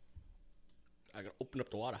 I gotta open up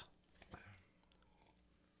the water.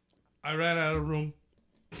 I ran out of room.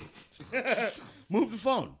 Move the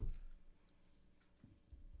phone.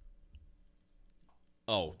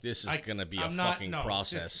 Oh, this is gonna be a fucking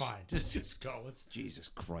process. It's fine. Just go. Jesus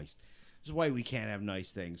Christ. This is why we can't have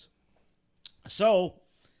nice things. So,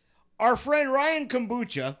 our friend Ryan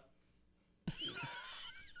Kombucha.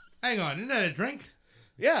 Hang on. Isn't that a drink?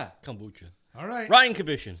 Yeah, Kombucha. All right. Ryan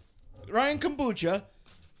Commission. Ryan Kombucha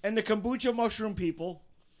and the Kombucha mushroom people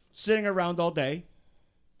sitting around all day.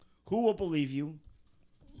 Who will believe you?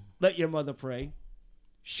 Let your mother pray.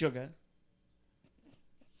 Sugar.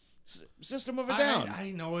 System of a Down.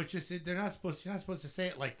 I know. It's just you're not supposed to say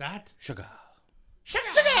it like that. Sugar.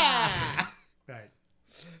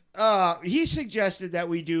 Right. He suggested that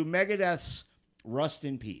we do Megadeth's Rust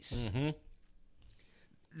in Peace. Mm-hmm.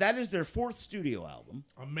 That is their 4th studio album.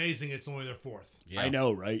 Amazing. It's only their 4th. Yeah. I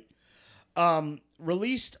know, right?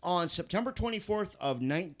 Released on September 24th of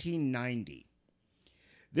 1990.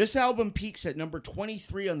 This album peaks at number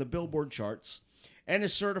 23 on the Billboard charts and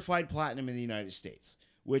is certified platinum in the United States,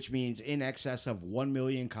 which means in excess of 1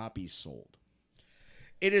 million copies sold.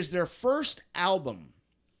 It is their first album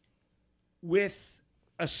with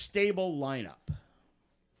a stable lineup.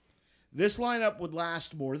 This lineup would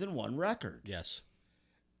last more than one record. Yes.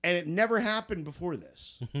 And it never happened before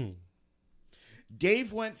this.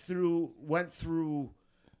 Dave went through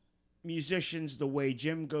musicians the way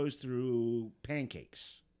Jim goes through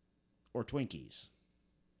pancakes or Twinkies.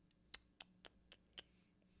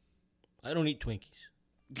 I don't eat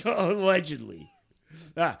Twinkies. Allegedly.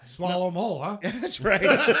 Swallow them whole, huh? That's right.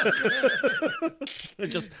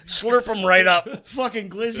 Just slurp them right up. It's fucking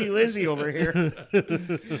Glizzy Lizzy over here.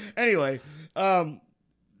 Anyway,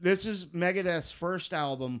 this is Megadeth's first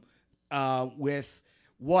album with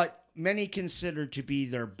what many consider to be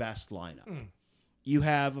their best lineup. You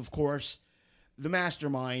have, of course, the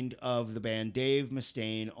mastermind of the band, Dave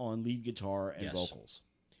Mustaine, on lead guitar and vocals.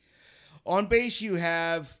 On bass, you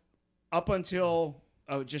have, up until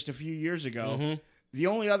just a few years ago, the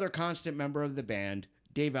only other constant member of the band,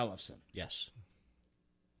 Dave Ellefson. Yes.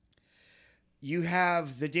 You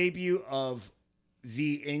have the debut of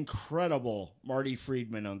the incredible Marty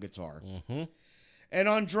Friedman on guitar. Mm-hmm. And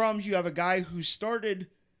on drums, you have a guy who started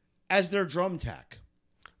as their drum tech.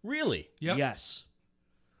 Really? Yep. Yes.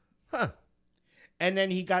 Huh. And then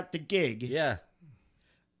he got the gig. Yeah.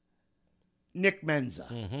 Nick Menza.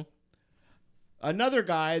 Mm-hmm. Another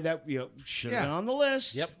guy that should have been on the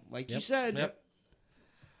list. Yep. Like Yep. you said. Yep.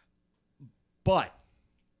 But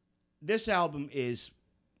this album is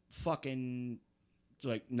fucking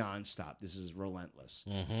like nonstop. This is relentless.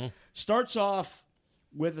 Mm-hmm. Starts off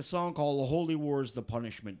with a song called The Holy War's The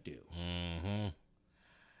Punishment Due. Mm-hmm.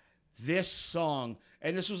 This song,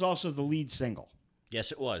 and this was also the lead single.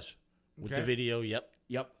 Yes, it was. With the Okay. video, yep.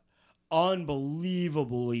 Yep.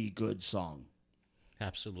 Unbelievably good song.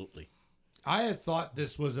 Absolutely. I had thought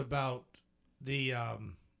this was about the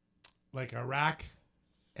like Iraq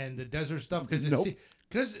and the desert stuff because Nope.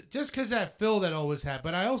 because that Phil that always had.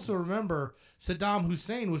 But I also remember Saddam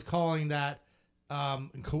Hussein was calling that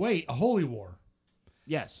in Kuwait a holy war,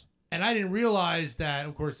 Yes. and I didn't realize that.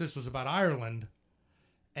 Of course, this was about Ireland,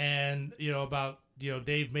 and about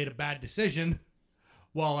Dave made a bad decision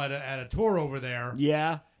while at a tour over there.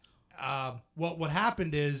 Yeah. What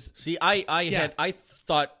happened is See, I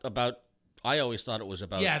always thought it was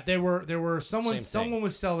about there were Same thing. someone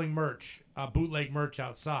was selling merch bootleg merch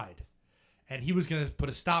outside. And he was going to put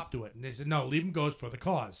a stop to it. And they said, no, leave him go. It's for the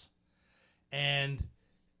cause. And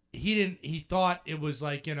he thought it was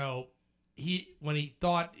like, he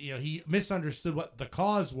misunderstood what the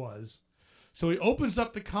cause was. So he opens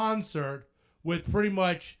up the concert with pretty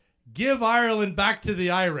much give Ireland back to the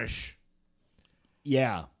Irish.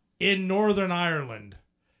 Yeah. In Northern Ireland.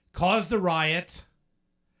 Caused a riot.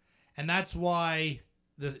 And that's why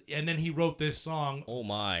and then he wrote this song. Oh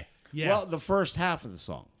my. Yeah. Well, the first half of the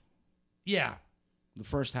song. Yeah. The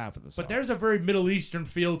first half of the song. But there's a very Middle Eastern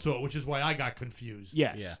feel to it, which is why I got confused.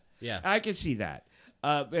 Yes. Yeah. Yeah. I can see that.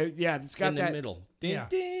 Yeah, it's got In that. the middle. Yeah.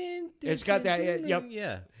 It's got that. Yep.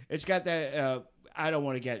 Yeah. It's got that. I don't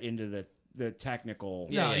want to get into the technical.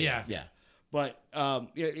 Yeah. But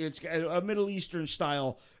it's got a Middle Eastern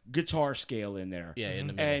style guitar scale in there. Yeah, in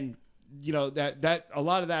the middle. And that a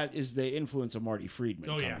lot of that is the influence of Marty Friedman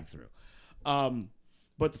coming through.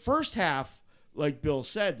 But the first half, like Bill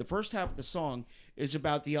said, the first half of the song is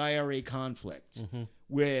about the IRA conflict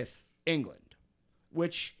with England,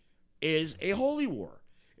 which is a holy war.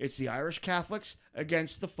 It's the Irish Catholics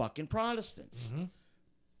against the fucking Protestants.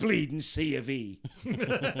 Bleeding C of E.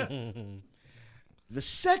 The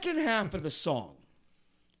second half of the song,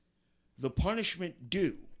 The Punishment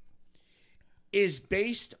Due, is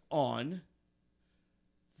based on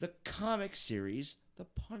the comic series The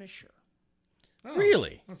Punisher. Oh,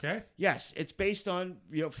 Really? Okay. Yes, it's based on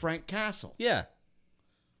Frank Castle. Yeah.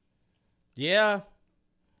 Yeah.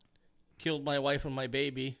 Killed my wife and my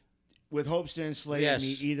baby. With hopes to enslave Yes. me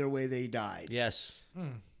either way they died. Yes.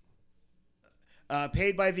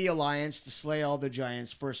 Paid by the Alliance to slay all the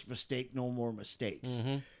giants. First mistake, no more mistakes.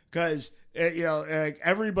 Because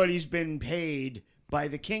everybody's been paid by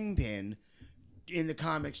the Kingpin in the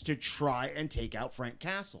comics to try and take out Frank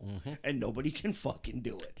Castle, and nobody can fucking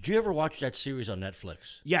do it. Did you ever watch that series on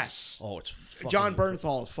Netflix? Yes. Oh, it's fucking John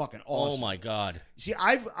Bernthal is fucking awesome. Oh my God. See,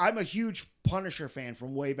 I'm a huge Punisher fan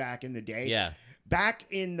from way back in the day. Yeah. Back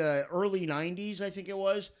in the early 90s, I think it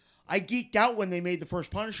was, I geeked out when they made the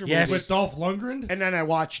first Punisher Yes. movie. With Dolph Lundgren? And then I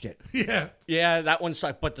watched it. Yeah. Yeah, that one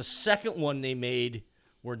sucked. But the second one they made,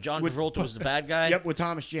 where John Travolta was the bad guy, Yep, with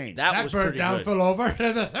Thomas Jane. that was bird pretty down good. fell over.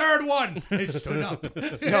 And the third one, it stood up.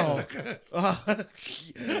 No.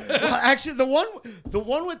 Well, actually, the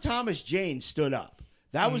one with Thomas Jane stood up.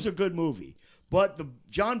 That was a good movie. But the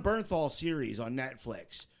John Bernthal series on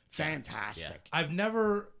Netflix, fantastic. I've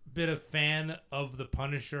never been a fan of the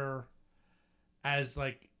Punisher as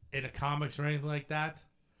like in a comics or anything like that.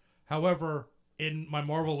 However, in my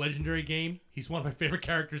Marvel Legendary game, he's one of my favorite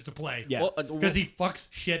characters to play. Yeah. Well, Because he fucks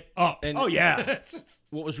shit up. and Oh, yeah.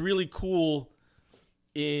 what was really cool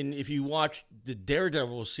if you watch the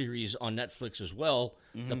Daredevil series on Netflix as well,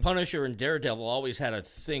 the Punisher and Daredevil always had a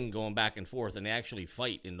thing going back and forth, and they actually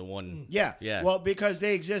fight in the one. Yeah. Yeah. Well, because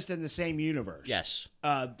they exist in the same universe. Yes.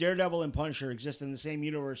 Daredevil and Punisher exist in the same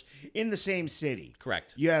universe in the same city.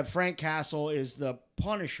 Correct. You have Frank Castle is the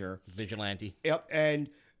Punisher. Vigilante. Yep. And,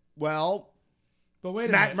 well, But wait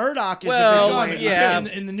a Matt minute. Murdock is Well, a vigilante. yeah.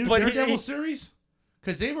 In the new but Daredevil series?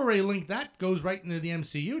 Because they've already linked that goes right into the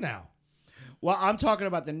MCU now. Well, I'm talking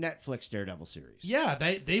about the Netflix Daredevil series. Yeah,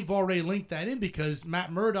 they've already linked that in because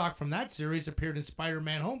Matt Murdock from that series appeared in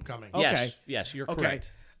Spider-Man Homecoming. Okay. Yes, you're Okay.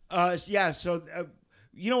 correct. Yeah, so,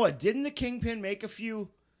 you know what? Didn't the Kingpin make a few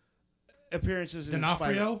appearances in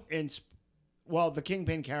D'Onofrio? the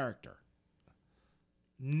Kingpin character.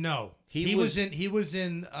 No. He was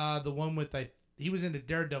in the one with he was in the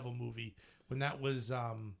Daredevil movie when that was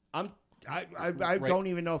I don't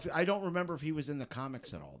even know if I don't remember if he was in the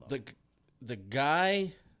comics at all though. The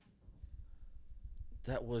guy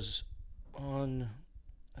that was on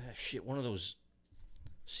one of those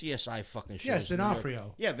CSI fucking shows. Yes,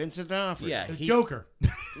 D'Onofrio. Yeah, Vincent D'Onofrio. Yeah, Joker.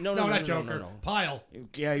 No, not Joker. no. Pyle.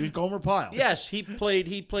 Yeah, he was Gomer Pyle. Yes, he played.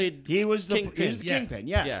 He was the Kingpin. Kingpin.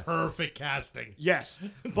 Yes. Yeah. Perfect casting. Yes,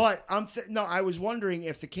 but I was wondering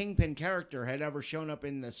if the Kingpin character had ever shown up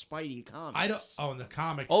in the Spidey comics. I don't. Oh, in the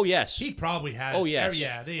comics. Oh yes. He probably has. Oh, yes.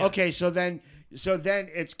 Yeah. Okay, so then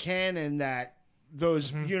it's canon that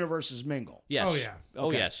those universes mingle. Yes. Oh, yeah. Oh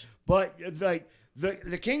Okay. yes. But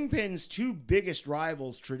the Kingpin's two biggest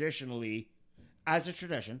rivals traditionally, as a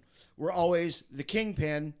tradition, were always the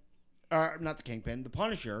Kingpin, or not the Kingpin, the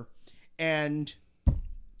Punisher, and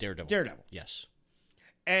Daredevil. Yes.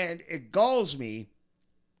 And it galls me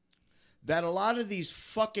that a lot of these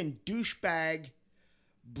fucking douchebag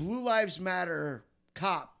Blue Lives Matter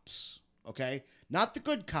cops, okay? Not the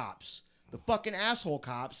good cops, the fucking asshole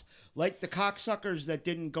cops, like the cocksuckers that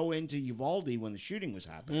didn't go into Uvalde when the shooting was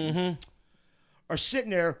happening, are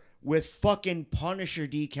sitting there with fucking Punisher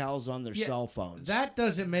decals on their cell phones. That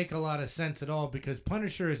doesn't make a lot of sense at all because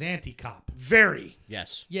Punisher is anti-cop. Very.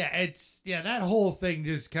 Yes. Yeah, that whole thing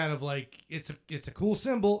just kind of like it's a cool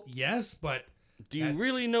symbol, yes, but Do you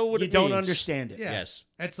really know what You it don't means? understand it. yeah, Yes.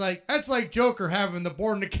 that's like Joker having the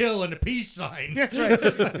Born to Kill and the peace sign. That's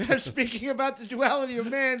right. Speaking about the duality of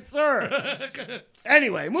man, sir.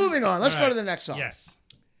 Anyway, moving on. Let's All go right. to the next song. Yes.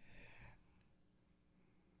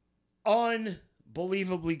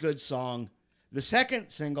 Unbelievably good song. The second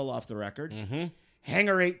single off the record, Mm-hmm.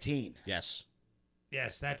 Hangar 18. Yes.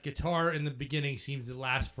 Yes, that guitar in the beginning seems to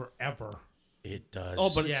last forever. It does. Oh,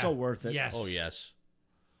 but it's Yeah. so worth it. Yes. Oh, yes.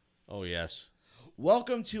 Oh, yes.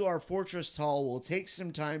 Welcome to our fortress hall. We'll take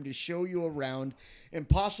some time to show you around.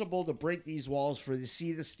 Impossible to break these walls, for the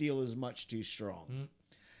steel is much too strong.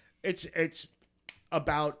 It's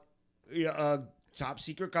about a top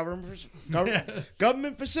secret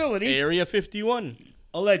government facility, Area 51.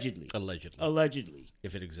 allegedly. Allegedly.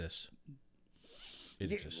 If it exists.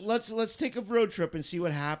 It exists. Let's take a road trip and see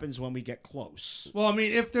what happens when we get close. Well, I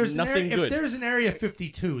mean, if there's Nothing if good. there's an area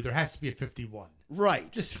 52, there has to be a 51.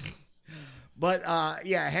 Right. Just But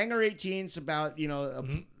Hangar 18 is about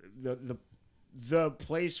the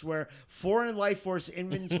place where foreign life force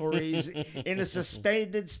inventories in a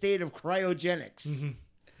suspended state of cryogenics,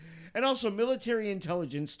 and also military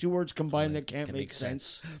intelligence. Two words combined that can't Can make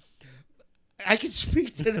sense. I can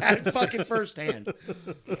speak to that fucking firsthand.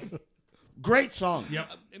 Great song. Yep.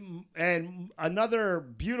 And another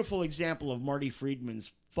beautiful example of Marty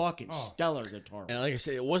Friedman's fucking Oh. stellar guitar. And like I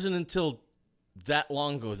said, it wasn't until that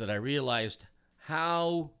long ago that I realized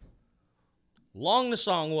how long the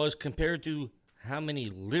song was compared to how many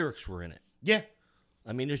lyrics were in it. Yeah.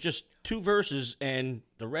 I mean, there's just two verses, and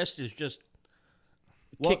the rest is just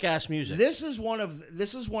Well, kick-ass music. This is one of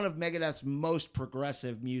Megadeth's most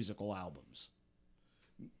progressive musical albums.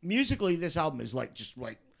 Musically, this album is just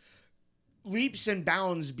leaps and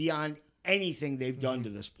bounds beyond anything they've done to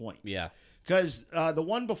this point. Yeah. Because the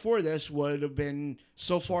one before this would have been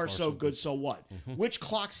So Far, So Good, So What, which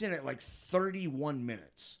clocks in at 31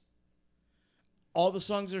 minutes. All the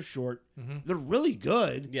songs are short. They're really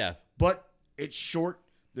good, Yeah. but it's short.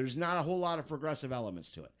 There's not a whole lot of progressive elements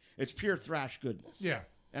to it. It's pure thrash goodness. yeah.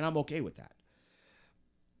 And I'm okay with that.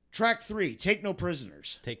 Track 3, Take No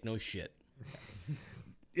Prisoners. Take no shit.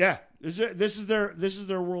 Yeah, this is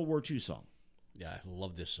their World War II song. Yeah, I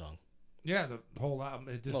love this song. Yeah, the whole album.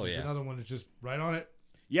 This Oh, is yeah. another one that's just right on it.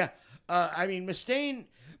 Yeah, I mean Mustaine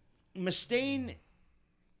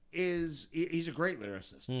he's a great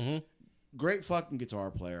lyricist, Mm-hmm. great fucking guitar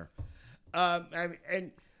player.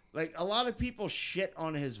 And a lot of people shit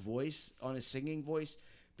on his voice, on his singing voice,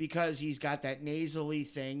 because he's got that nasally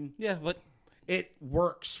thing. Yeah, but It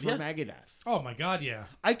works for Yeah. Megadeth. Oh my God, yeah.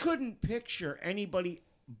 I couldn't picture anybody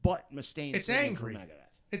but Mustaine. It's singing angry. for Megadeth.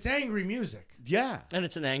 It's angry music. Yeah, and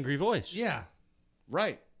it's an angry voice. Yeah.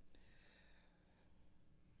 right.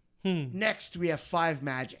 Next, we have Five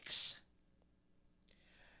Magics.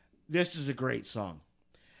 This is a great song.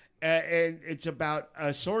 And it's about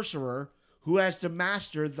a sorcerer who has to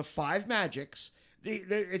master the 5 magics.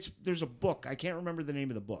 There's a book. I can't remember the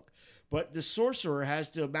name of the book. But the sorcerer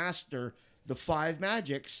has to master the 5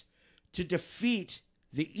 magics to defeat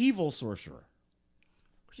the evil sorcerer.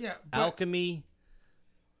 Yeah. But Alchemy,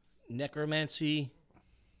 necromancy,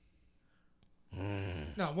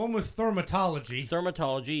 no, one was thermatology,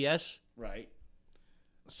 thermatology, yes. Right.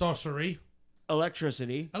 sorcery,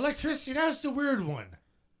 Electricity. electricity. That's the weird one.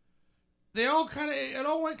 It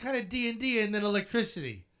all went kind of D&D and then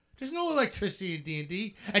electricity. There's no electricity in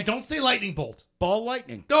D&D. And don't say lightning bolt. Ball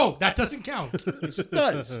lightning. No, that doesn't count. Yes, it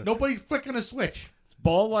does. Nobody's flicking a switch. It's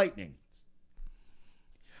ball lightning.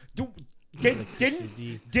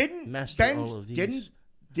 Didn't Master all of these.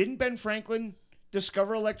 didn't Ben Franklin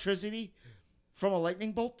discover electricity from a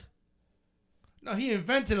lightning bolt? No, he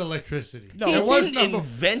invented electricity. No, He there was didn't none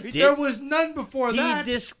invent it. There was none before He that.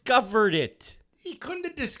 discovered it. He couldn't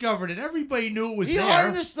have discovered it. Everybody knew it was He there.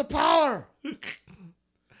 harnessed the power.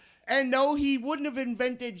 And no, he wouldn't have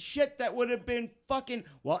invented shit that would have been fucking...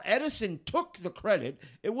 Well, Edison took the credit.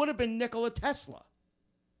 It would have been Nikola Tesla.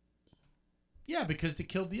 Yeah, because they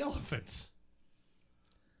killed the elephants.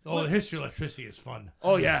 Oh, the history of electricity is fun.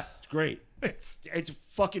 Oh, yeah. It's great. It's It's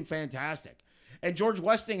fucking fantastic. And George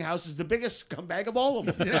Westinghouse is the biggest scumbag of all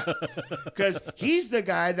of them. Because he's the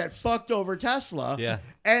guy that fucked over Tesla. Yeah.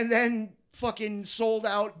 And then fucking sold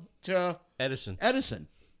out to Edison. Edison.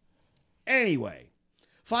 Anyway,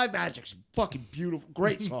 Five Magics, fucking beautiful.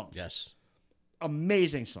 Great song. Yes.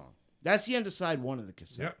 Amazing song. That's the end of side 1 of the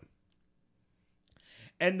cassette. Yep.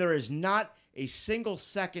 And there is not a single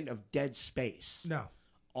second of dead space No.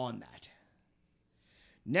 on that.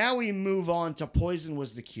 Now we move on to Poison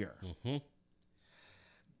Was the Cure. Mm-hmm.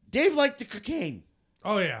 Dave liked the cocaine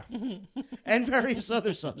Oh yeah. and various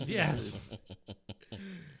other substances. Yes.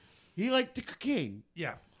 He liked the cocaine.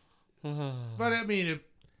 Yeah. But I mean,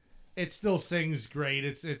 it still sings great.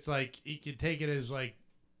 It's like you can take it as like,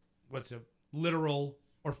 what's it, literal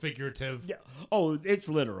or figurative? Yeah. Oh, it's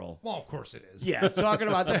literal. Well, of course it is. Yeah, talking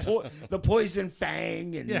about the poison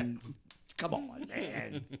fang and Yeah. come on,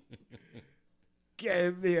 man. Yeah,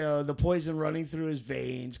 the poison running through his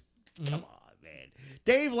veins. Come on, man.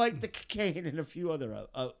 Dave liked the cocaine and a few other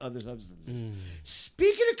substances.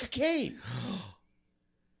 Speaking of cocaine,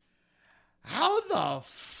 how the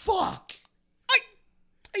fuck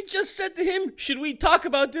I just said to him, should we talk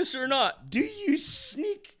about this or not? do you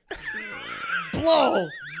sneak blow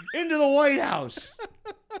into the White House?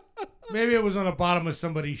 Maybe it was on the bottom of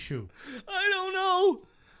somebody's shoe. I don't know.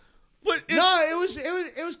 But No,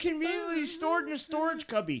 it was conveniently stored in a storage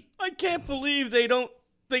cubby. I can't believe they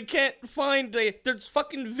can't find there's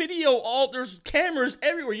fucking video, there's cameras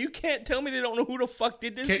everywhere. You can't tell me they don't know who the fuck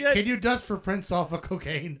did this yet. Can you dust for prints off of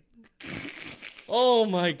cocaine? Oh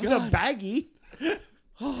my The god. baggie.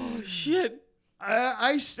 Oh shit.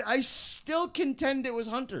 I still contend it was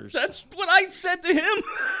Hunter's. That's what I said to him.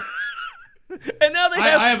 And now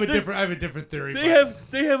I have a different theory. They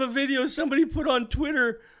have a video somebody put on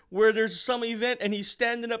Twitter where there's some event and he's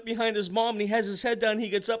standing up behind his mom and he has his head down, he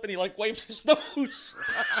gets up and he like wipes his nose.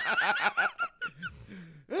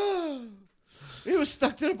 It was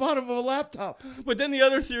stuck to the bottom of a laptop. But then the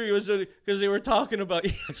other theory was because they were talking about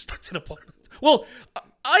stuck to the bottom. Well,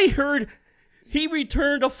 I heard he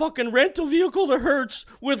returned a fucking rental vehicle to Hertz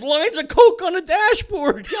with lines of coke on the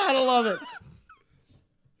dashboard. Gotta love it.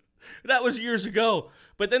 That was years ago.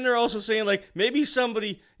 But then they're also saying, like, maybe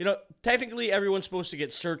somebody, technically everyone's supposed to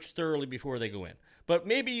get searched thoroughly before they go in. But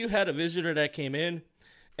maybe you had a visitor that came in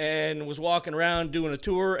and was walking around doing a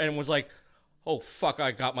tour and was like, oh, fuck,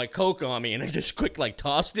 I got my coke on me. And they just quick,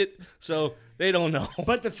 tossed it. So they don't know.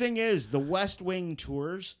 But the thing is, the West Wing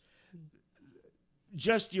tours,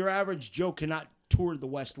 just your average Joe cannot tour the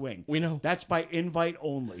West Wing. We know. That's by invite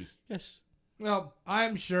only. Yes. Well,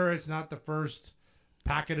 I'm sure it's not the first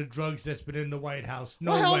packet of drugs that's been in the White House.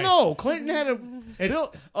 No Well, hell way. no. Clinton had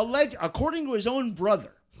according to his own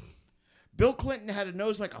brother, Bill Clinton had a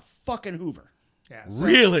nose like a fucking Hoover. Yeah,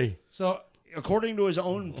 Really? So, According to his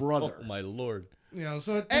own brother. Oh, my Lord.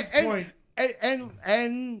 so at this point,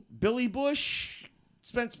 and Billy Bush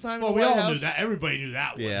spent some time in well, the we White all House. knew that. Everybody knew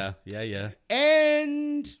that one. Yeah.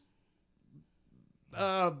 And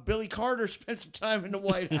Billy Carter spent some time in the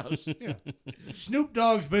White House. Yeah. Snoop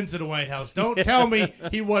Dogg's been to the White House. Don't tell me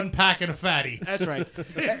he wasn't packing a fatty. That's right.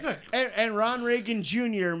 and Ron Reagan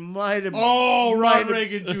Jr. might have. Oh, might Ron have-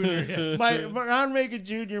 Reagan Jr. Yes. Ron Reagan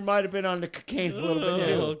Jr. might have been on the cocaine a little bit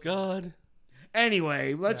Oh, too. God.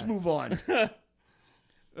 Anyway, let's move on.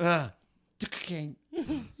 The cocaine.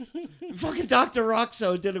 Fucking Dr.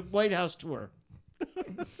 Roxo did a White House tour.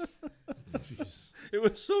 It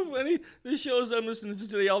was so funny. The shows I'm listening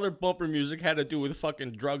to, all their bumper music had to do with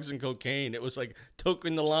fucking drugs and cocaine. It was like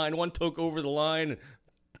toking the line, one toke over the line, and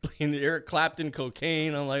playing the Eric Clapton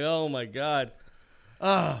cocaine. I'm like, oh my God.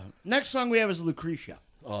 Next song we have is Lucretia.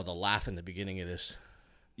 Oh, the laugh in the beginning of this.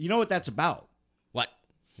 You know what that's about? What?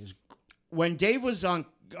 When Dave was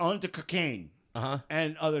onto cocaine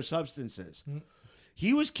and other substances,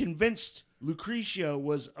 he was convinced Lucretia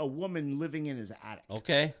was a woman living in his attic.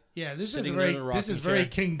 Okay. Yeah, this Sitting is there in very a rocking very chair.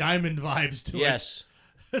 King Diamond vibes to Yes.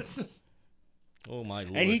 it. Oh my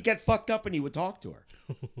Lord. And he'd get fucked up and he would talk to her.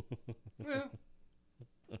 Yeah.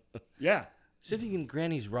 Yeah. Sitting in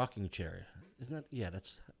Granny's rocking chair. Isn't that? Yeah,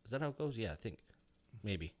 is that how it goes? Yeah, I think.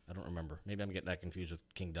 Maybe. I don't remember. Maybe I'm getting that confused with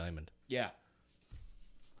King Diamond. Yeah.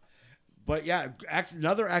 But yeah,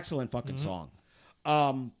 another excellent fucking song.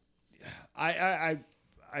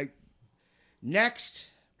 Next,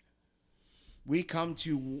 we come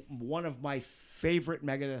to one of my favorite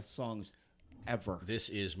Megadeth songs ever. This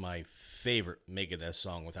is my favorite Megadeth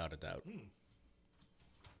song, without a doubt.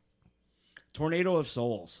 Tornado of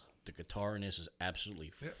Souls. The guitar in this is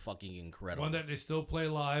absolutely fucking incredible. One that they still play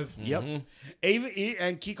live. Yep. And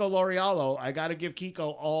Kiko Laurealo, I got to give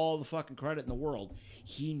Kiko all the fucking credit in the world.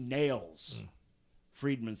 He nails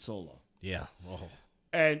Friedman's solo. Yeah. Oh.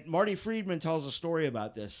 And Marty Friedman tells a story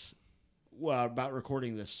about this, about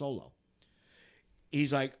recording this solo.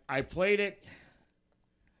 He's like, I played it.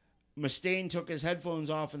 Mustaine took his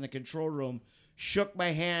headphones off in the control room, shook my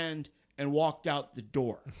hand, and walked out the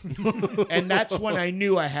door. And that's when I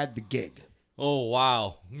knew I had the gig. Oh,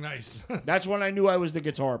 wow. Nice. That's when I knew I was the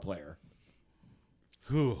guitar player.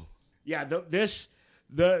 Whew. Yeah, this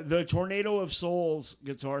The Tornado of Souls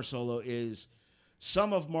guitar solo is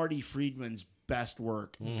some of Marty Friedman's best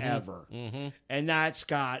work ever. And that's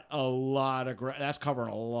got a lot of that's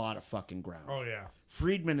covering a lot of fucking ground. Oh yeah.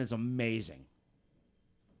 Friedman is amazing.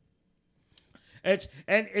 It's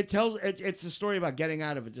the story about getting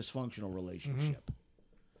out of a dysfunctional relationship.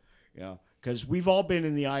 You know, because we've all been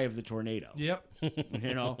in the eye of the tornado. Yep.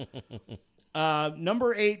 You know.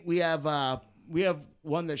 Number 8, we have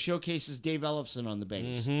one that showcases Dave Ellefson on the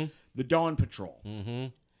bass, the Dawn Patrol,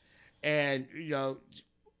 and you know,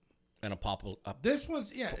 and a pop. This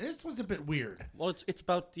one's a bit weird. Well, it's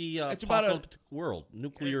about the it's about a world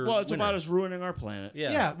nuclear. Well, it's winter. about us ruining our planet.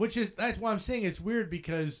 Yeah, that's why I'm saying it's weird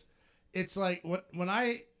because it's like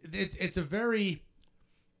it's a very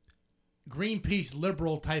Greenpeace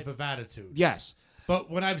liberal type of attitude. Yes, but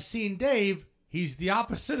when I've seen Dave, he's the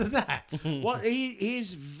opposite of that. Well,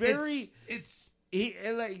 he's very.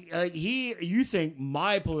 You think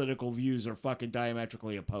my political views are fucking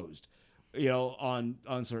diametrically opposed, you know,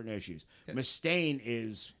 on certain issues. Mustaine,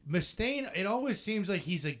 it always seems like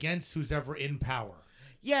he's against who's ever in power.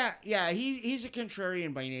 Yeah, he's a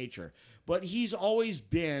contrarian by nature, but he's always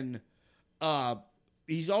been for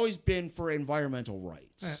environmental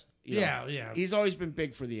rights. Yeah. He's always been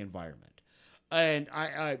big for the environment, and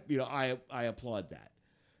I applaud that.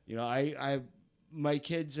 You know, my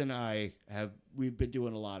kids and we've been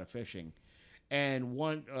doing a lot of fishing, and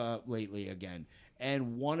lately again.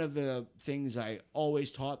 And one of the things I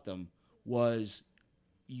always taught them was,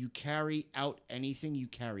 you carry out anything you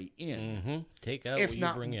carry in. Take out what you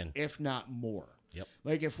bring in, if not more. Yep.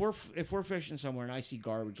 Like if we're fishing somewhere and I see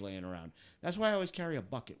garbage laying around, that's why I always carry a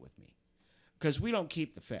bucket with me, because we don't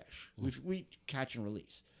keep the fish. We catch and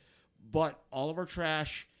release, but all of our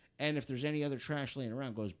trash, and if there's any other trash laying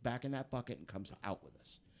around, goes back in that bucket and comes out with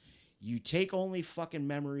us. You take only fucking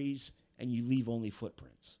memories and you leave only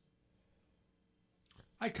footprints.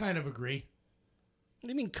 I kind of agree. What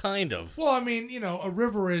do you mean, kind of? Well, I mean, you know, a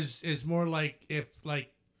river is more like a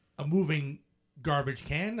moving garbage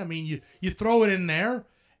can. I mean, you throw it in there,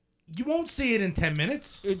 you won't see it in 10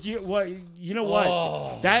 minutes. You know what?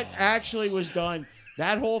 Oh. That actually was done.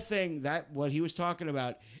 That whole thing, what he was talking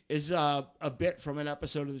about, is a bit from an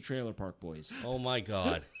episode of the Trailer Park Boys. Oh my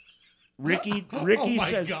God. Ricky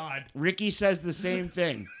says the same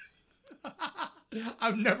thing.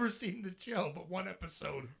 I've never seen the show, but one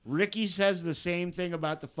episode. Ricky says the same thing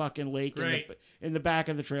about the fucking lake in the back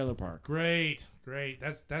of the trailer park. Great.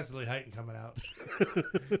 That's Lee Heighton coming out.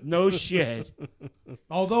 No shit.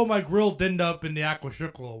 Although my grill dinned up in the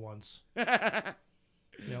Aquashiklo once.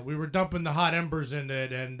 We were dumping the hot embers in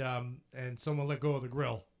it, and someone let go of the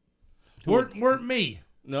grill. Weren't me.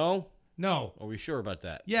 No. Are we sure about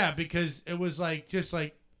that? Yeah, because it was just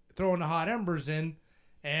like throwing the hot embers in,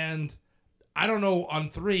 and I don't know, on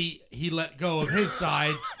 3, he let go of his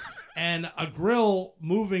side, and a grill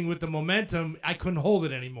moving with the momentum, I couldn't hold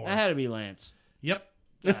it anymore. That had to be Lance. Yep.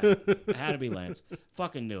 It had to be Lance.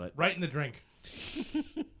 Fucking knew it. Right in the drink.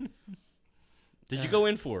 Did you go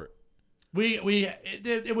in for it?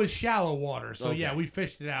 It was shallow water, so okay. Yeah, we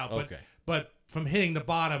fished it out. Okay. But from hitting the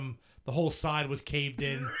bottom, the whole side was caved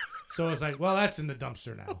in. So I was like, well, that's in the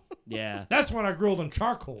dumpster now. Yeah. That's when I grilled on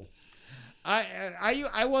charcoal.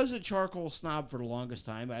 I was a charcoal snob for the longest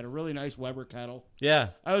time. I had a really nice Weber kettle. Yeah.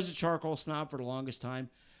 I was a charcoal snob for the longest time.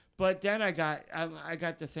 But then I got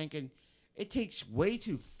to thinking, it takes way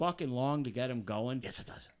too fucking long to get them going. Yes, it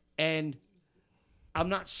does. And I'm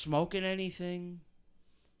not smoking anything.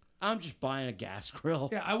 I'm just buying a gas grill.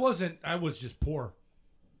 Yeah, I was just poor.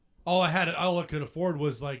 All I could afford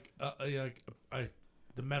was like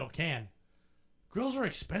the metal can. Grills are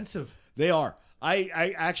expensive. They are.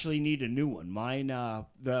 I actually need a new one. Mine,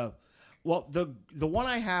 the one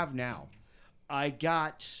I have now, I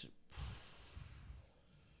got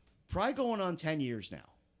probably going on 10 years now.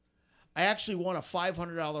 I actually won a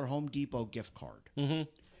 $500 Home Depot gift card.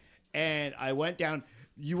 And I went down.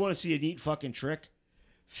 You want to see a neat fucking trick?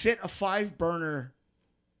 Fit a 5-burner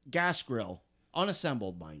gas grill,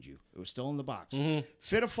 unassembled, mind you. It was still in the box.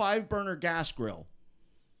 Fit a 5-burner gas grill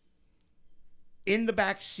in the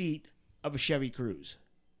back seat of a Chevy Cruze.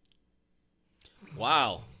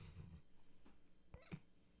 Wow.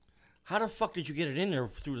 How the fuck did you get it in there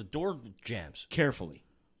through the door jams? Carefully.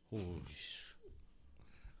 Ooh.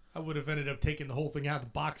 I would have ended up taking the whole thing out of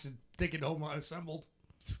the box and taking it home unassembled.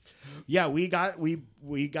 Yeah, we got.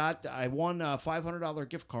 I won a $500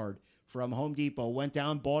 gift card from Home Depot. Went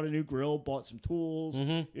down, bought a new grill, bought some tools.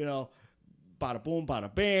 You know, bada boom,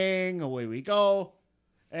 bada bing, away we go.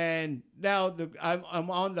 And now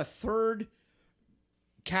I'm on the 3rd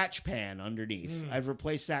catch pan underneath. I've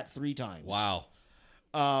replaced that 3 times. Wow.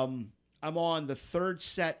 I'm on the third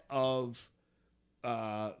set of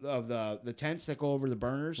the tents that go over the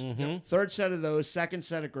burners. Mm-hmm. Third set of those, second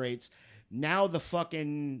set of grates. Now the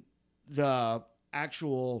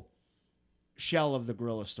actual shell of the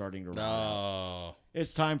grill is starting to run out. Oh.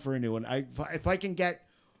 It's time for a new one. If I can get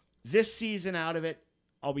this season out of it,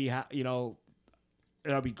 I'll be it'll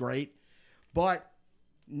be great. But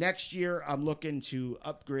next year I'm looking to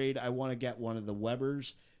upgrade. I want to get one of the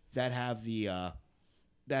Webers that have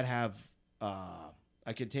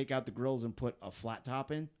I could take out the grills and put a flat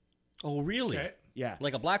top in. Oh, really? Okay. Yeah.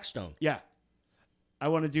 Like a Blackstone. Yeah. I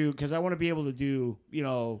want to because I want to be able to do,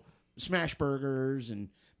 smash burgers and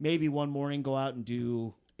maybe one morning go out and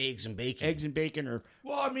do Eggs and bacon. or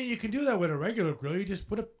Well, I mean, you can do that with a regular grill. You just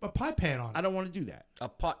put a pie pan on it. I don't want to do that. A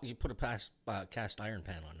pot. You put a cast iron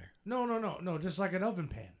pan on there. No, just like an oven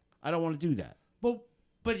pan. I don't want to do that.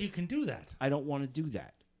 But you can do that. I don't want to do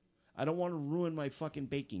that. I don't want to ruin my fucking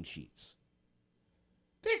baking sheets.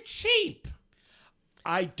 They're cheap.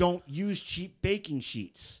 I don't use cheap baking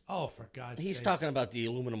sheets. Oh, for God's sake. He's talking about the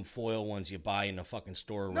aluminum foil ones you buy in the fucking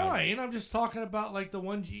store. No, I ain't. I'm just talking about like the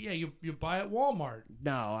ones you buy at Walmart.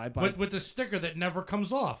 No, I buy With the sticker that never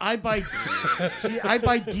comes off. I buy I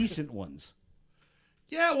buy decent ones.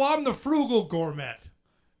 Yeah, well, I'm the frugal gourmet.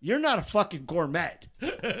 You're not a fucking gourmet.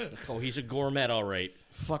 Oh, he's a gourmet, all right.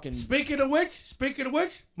 Fucking Speaking of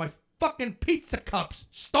which, my fucking pizza cups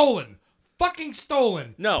stolen. Fucking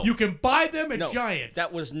stolen. No. You can buy them at No, Giant.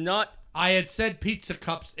 that was not. I had said pizza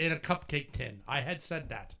cups in a cupcake tin. I had said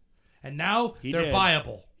that. And now He they're did.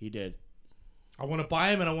 buyable. He did. I want to buy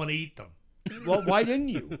them and I want to eat them. Well, why didn't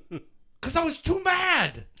you? Because I was too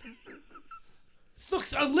mad. Look,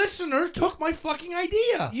 a listener took my fucking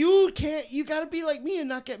idea. You can't. You got to be like me and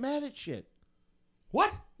not get mad at shit.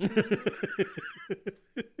 What?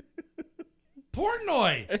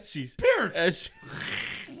 Portnoy. As he's Beard. as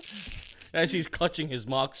he's clutching his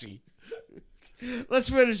moxie. Let's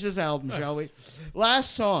finish this album, shall we?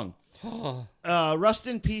 Last song. Rust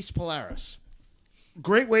in Peace, Polaris.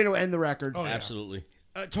 Great way to end the record. Oh, yeah. Absolutely.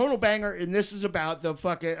 Total banger, and this is about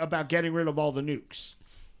about getting rid of all the nukes.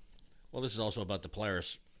 Well, this is also about the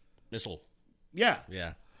Polaris missile. Yeah.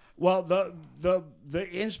 Yeah. Well, the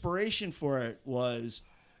inspiration for it was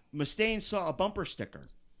Mustaine saw a bumper sticker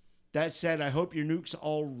that said, "I hope your nukes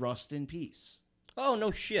all rust in peace." Oh,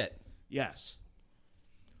 no shit. Yes.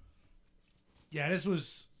 Yeah, this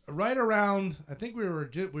was right around. I think we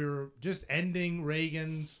were just ending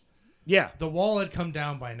Reagan's. Yeah. The wall had come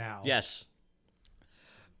down by now. Yes.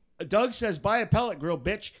 Doug says, "Buy a pellet grill,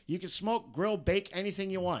 bitch. You can smoke, grill, bake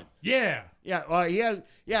anything you want." Yeah. Yeah. He has.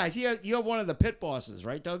 Yeah. I think you have one of the pit bosses,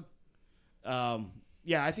 right, Doug?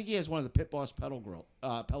 Yeah. I think he has one of the pit boss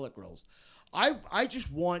pellet grills. I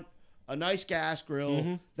just want a nice gas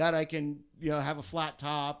grill that I can have a flat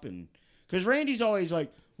top, and because Randy's always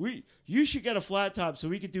like, you should get a flat top so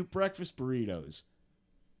we could do breakfast burritos,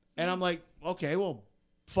 and I'm like, okay, well,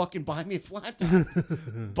 fucking buy me a flat top,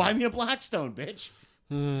 buy me a Blackstone, bitch.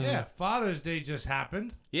 Yeah. Father's Day just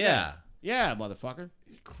happened. Yeah. Yeah, motherfucker.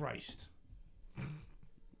 Christ.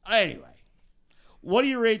 Anyway, what do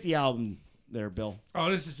you rate the album there, Bill?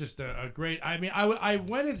 Oh, this is just a great. I mean, I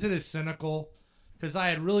went into this cynical because I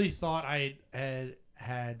had really thought I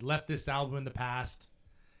had left this album in the past,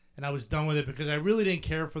 and I was done with it because I really didn't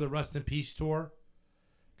care for the Rust in Peace tour,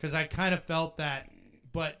 because I kind of felt that.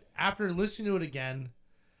 But after listening to it again,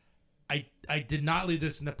 I did not leave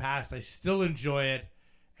this in the past. I still enjoy it,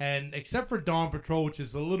 and except for Dawn Patrol, which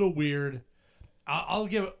is a little weird,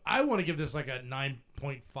 I want to give this like a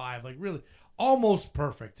 9.5, like really almost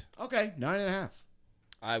perfect. Okay, 9.5.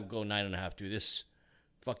 I would go 9.5 too. This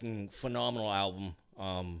fucking phenomenal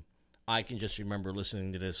album. I can just remember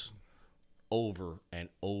listening to this over and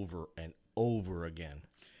over and over again.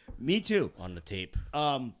 Me too. On the tape.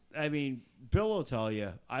 I mean, Bill will tell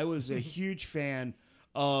you, I was a huge fan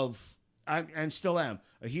of, and still am,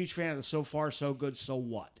 a huge fan of the So Far, So Good, So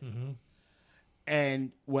What. Mm-hmm.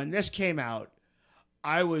 And when this came out,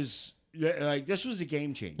 I was like, this was a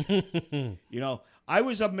game changer. I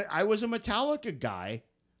was a Metallica guy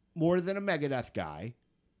more than a Megadeth guy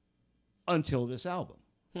until this album.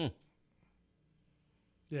 Yeah,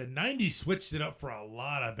 90s switched it up for a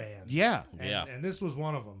lot of bands. Yeah. And this was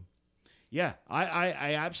one of them. Yeah,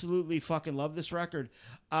 I absolutely fucking love this record.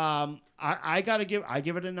 I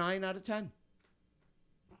give it a 9 out of 10.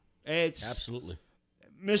 It's Absolutely.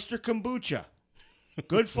 Mr. Kombucha.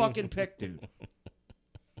 Good fucking pick, dude.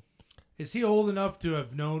 Is he old enough to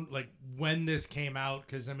have known like when this came out?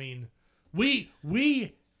 Because I mean, we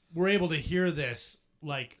were able to hear this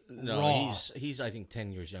like No, raw. he's I think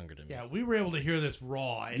 10 years younger than me. Yeah, we were able to hear this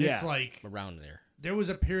raw, and Yeah. it's like Around there. there was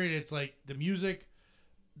a period. It's like the music.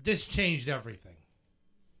 This changed everything.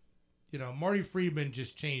 You know, Marty Friedman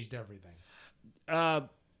just changed everything. Doug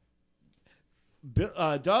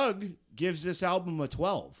gives this album a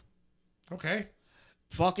 12. Okay.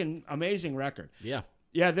 Fucking amazing record. Yeah.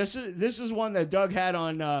 Yeah, this is one that Doug had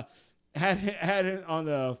on had it on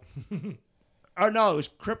the or no, it was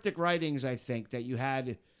Cryptic Writings, I think, that you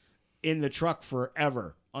had in the truck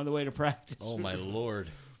forever on the way to practice. Oh my Lord.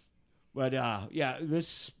 But yeah,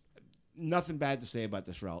 this nothing bad to say about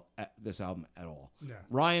this album at all. Yeah.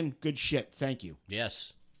 Ryan, good shit. Thank you.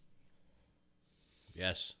 Yes.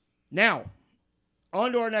 Yes. Now,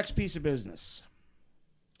 on to our next piece of business.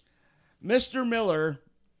 Mr. Miller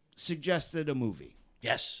suggested a movie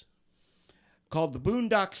Yes. called The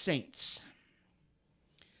Boondock Saints.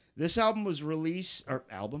 This this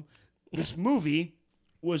movie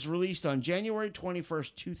was released on January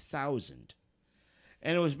 21st, 2000.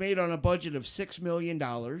 And it was made on a budget of $6 million.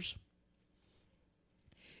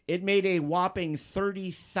 It made a whopping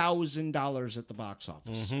 $30,000 at the box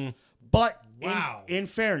office. Mm-hmm. But Wow. in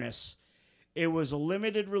fairness, it was a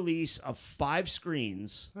limited release of 5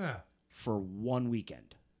 screens Yeah. for 1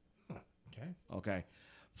 weekend. Okay. Okay.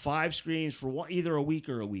 5 screens for either a week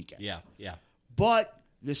or a weekend. Yeah. Yeah. But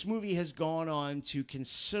this movie has gone on to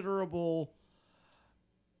considerable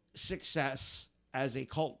success as a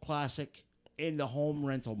cult classic in the home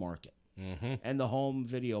rental market and the home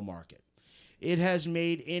video market. It has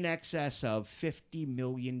made in excess of $50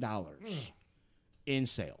 million in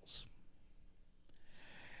sales.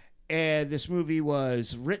 And this movie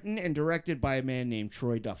was written and directed by a man named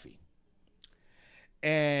Troy Duffy.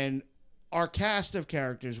 And our cast of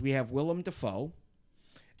characters, we have Willem Dafoe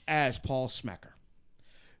as Paul Smecker,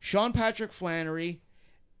 Sean Patrick Flannery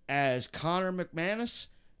as Connor McManus,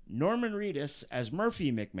 Norman Reedus as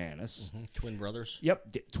Murphy McManus. Twin brothers.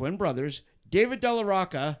 Yep, twin brothers. David Della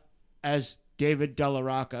Rocca as David Della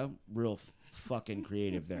Rocca. Real fucking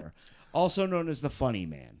creative there. Also known as the Funny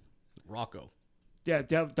Man. Rocco. Yeah,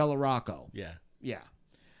 Della Rocco. Yeah. Yeah.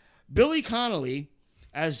 Billy Connolly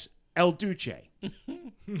as El Duce.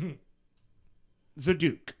 The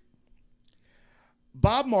Duke.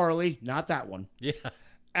 Bob Marley, not that one, Yeah.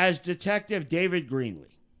 as Detective David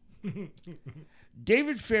Greenlee.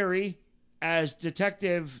 David Ferry as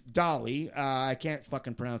Detective Dolly. I can't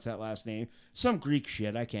fucking pronounce that last name. Some Greek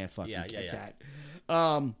shit. I can't fucking get that.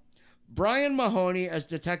 Brian Mahoney as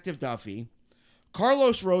Detective Duffy.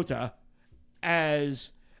 Carlos Rota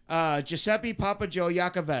as Giuseppe Papa Joe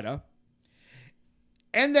Iacovetta.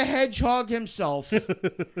 And the Hedgehog himself,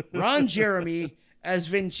 Ron Jeremy, as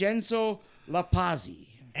Vincenzo Lapazzi.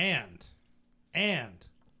 And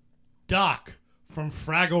Doc from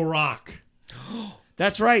Fraggle Rock.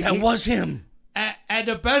 That's right. That was him. And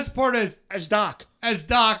the best part is, as Doc. as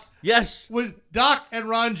Doc, Yes. was Doc and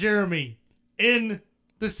Ron Jeremy in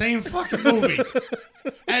the same fucking movie.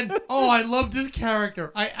 And, I love this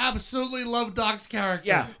character. I absolutely love Doc's character.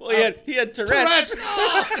 Yeah. Well, he had Tourette's. Tourette's.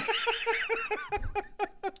 Oh!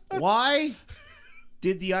 Why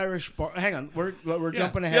did the Irish bar... Hang on. We're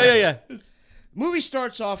jumping ahead. Yeah. Movie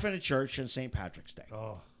starts off in a church on St. Patrick's Day.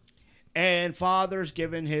 Oh. And Father's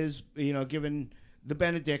given given the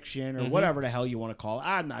benediction or whatever the hell you want to call it.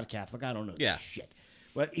 I'm not a Catholic. I don't know this shit.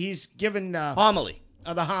 But he's given... Homily.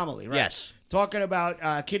 the homily, right? Yes. Talking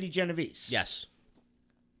about Kitty Genovese. Yes.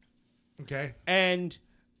 Okay. And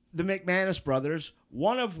the McManus brothers,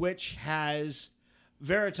 one of which has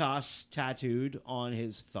Veritas tattooed on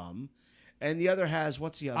his thumb, and the other has,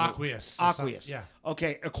 what's the other? Aqueous. Aqueous. Yeah.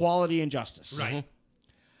 Okay, equality and justice. Right.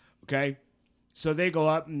 Okay. So they go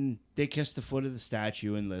up and they kiss the foot of the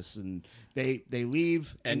statue and this, and they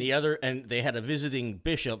leave. And they had a visiting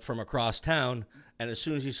bishop from across town, and as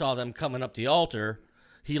soon as he saw them coming up the altar,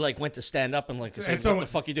 he went to stand up and say, "What the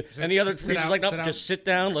fuck you do?" And the other priest is like, "No, just sit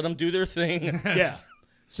down, let them do their thing." Yeah.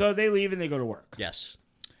 So they leave and they go to work. Yes.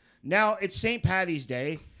 Now it's St. Patty's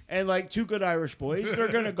Day, and like two good Irish boys, they're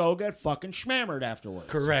gonna go get fucking schmammered afterwards.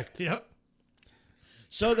 Correct. Yep.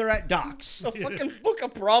 So they're at Doc's. The fucking book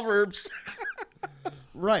of Proverbs.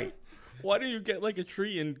 Right. Why do you get a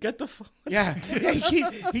tree and get the fuck? Yeah.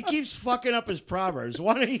 He keeps fucking up his proverbs.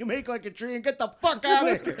 Why don't you make like a tree and get the fuck out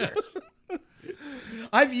of here?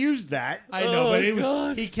 I've used that. I know, but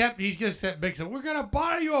God. he just said, we're going to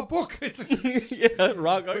buy you a book. It's Yeah,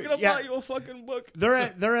 Rock. I'm gonna Yeah. buy you a fucking book. They're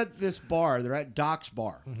at this bar. They're at Doc's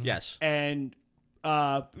bar. Yes. And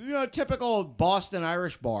typical Boston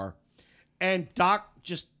Irish bar. And Doc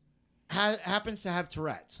just happens to have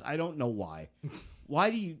Tourette's. I don't know why. Why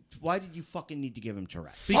did you fucking need to give him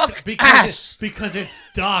Tourette's? because it's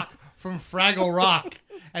Doc from Fraggle Rock.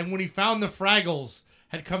 And when he found the Fraggles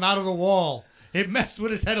had come out of the wall, It messed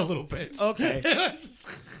with his head a little bit. Okay.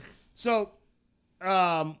 So,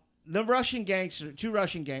 the Russian gangster, three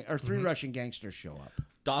Russian gangsters show up.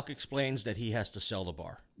 Doc explains that he has to sell the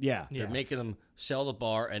bar. Yeah. They're making them sell the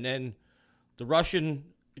bar, and then the Russian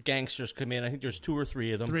gangsters come in. I think there's 2 or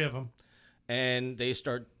 3 of them. 3 of them. And they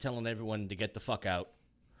start telling everyone to get the fuck out.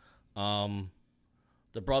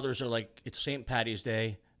 The brothers are like, it's St. Paddy's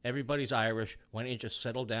Day. Everybody's Irish. Why don't you just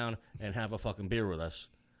settle down and have a fucking beer with us?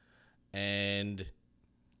 And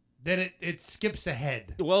then it skips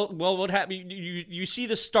ahead. well, what happened? You see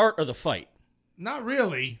the start of the fight. Not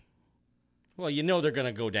really. Well, you know they're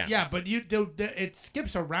gonna go down. Yeah, but it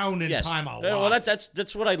skips around in time a lot. Well,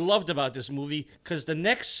 that's what I loved about this movie, because the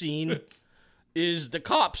next scene is the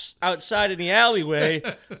cops outside in the alleyway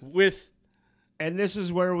with. And this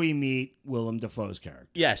is where we meet Willem Dafoe's character.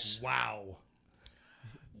 Yes. Wow.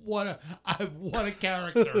 What a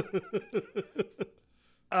character.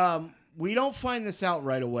 We don't find this out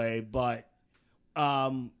right away, but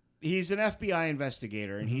he's an FBI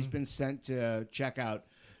investigator, and he's been sent to check out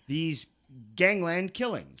these gangland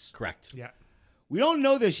killings. Correct. Yeah. We don't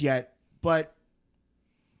know this yet, but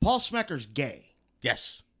Paul Smecker's gay.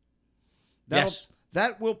 Yes.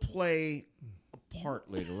 That will play a part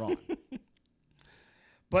later on.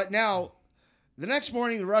 But now, the next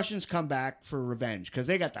morning, the Russians come back for revenge because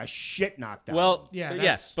they got the shit knocked out. Well, Yeah,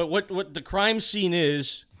 yes. But what the crime scene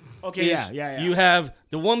is... okay, yeah. You have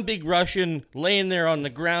the one big Russian laying there on the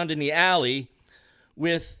ground in the alley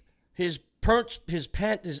with his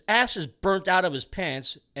ass is burnt out of his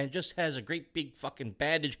pants and just has a great big fucking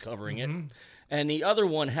bandage covering it. And the other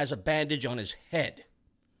one has a bandage on his head.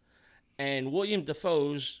 And William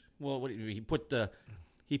Dafoe's, he put the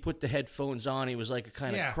headphones on. He was like a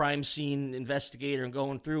kind of crime scene investigator and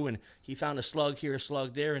going through, and he found a slug here, a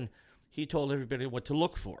slug there, and he told everybody what to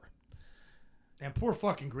look for. And poor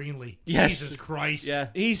fucking Greenlee. Yes. Jesus Christ. Yeah.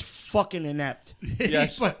 He's fucking inept.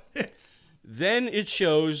 Yes. But Then it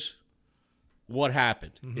shows what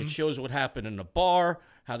happened. It shows what happened in the bar,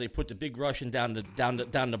 how they put the big Russian down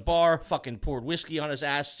the bar, fucking poured whiskey on his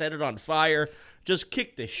ass, set it on fire, just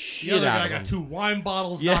kicked the the shit other out guy of him. got 2 wine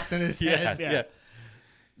bottles knocked in his head. Yeah.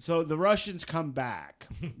 So the Russians come back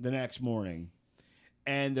the next morning,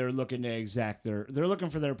 and they're looking to they're looking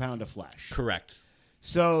for their pound of flesh. Correct.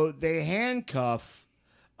 So they handcuff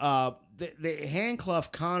Connor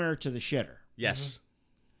to the shitter. Yes.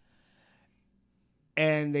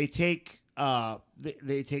 And they take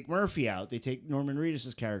they take Murphy out. They take Norman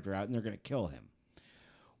Reedus' character out, and they're going to kill him.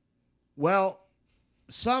 Well,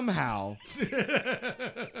 somehow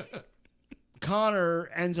Connor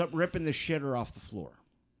ends up ripping the shitter off the floor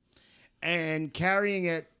and carrying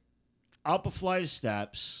it up a flight of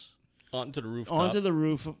steps Onto the rooftop. onto the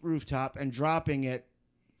rooftop and dropping it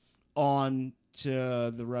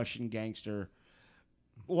onto the Russian gangster,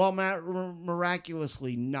 while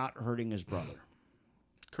miraculously not hurting his brother.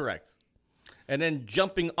 Correct. And then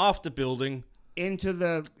jumping off the building. into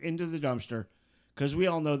the dumpster, because we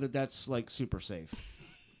all know that that's like super safe.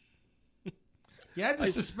 You had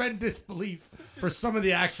to suspend disbelief for some of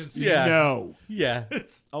the action scenes. Yeah. No, Yeah.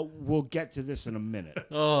 we'll get to this in a minute.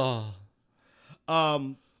 Oh.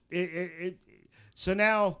 So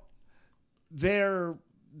now the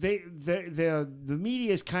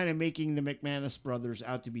media is kind of making the McManus brothers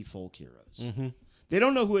out to be folk heroes. Mm-hmm. They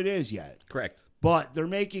don't know who it is yet, Correct. but they're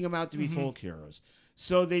making them out to be folk heroes.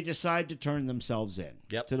 So they decide to turn themselves in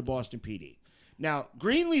to the Boston PD. Now,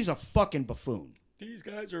 Greenlee's a fucking buffoon. These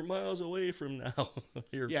guys are miles away from now.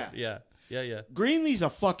 Yeah. Greenlee's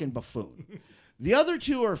a fucking buffoon. The other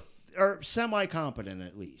two are semi-competent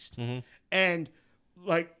at least. Mm-hmm. And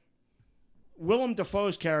like Willem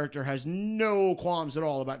Dafoe's character has no qualms at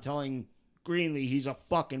all about telling Greenlee he's a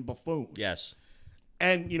fucking buffoon. Yes.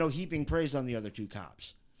 And, heaping praise on the other two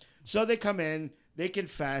cops. So they come in, they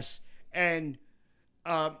confess, and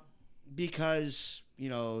because,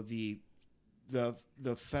 the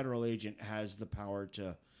federal agent has the power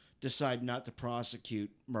to decide not to prosecute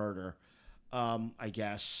murder, I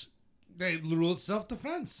guess. They rule it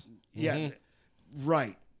self-defense. Yeah,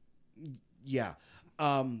 right. Yeah.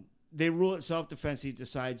 They rule it self-defense. He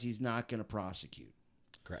decides he's not going to prosecute.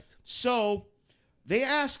 Correct. So they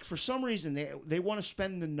ask, for some reason, they want to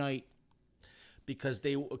spend the night. Because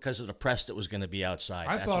of the press that was going to be outside.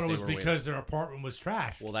 I That's thought what it they was were because waiting. their apartment was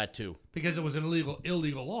trashed. Well, that too. Because it was an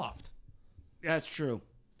illegal loft. That's true.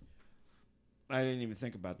 I didn't even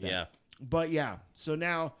think about that. Yeah. But yeah, so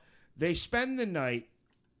now they spend the night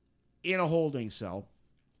in a holding cell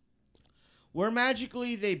where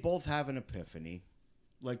magically they both have an epiphany,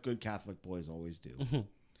 like good Catholic boys always do.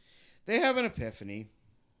 They have an epiphany,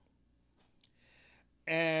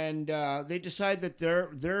 and they decide that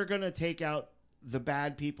they're going to take out the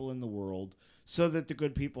bad people in the world so that the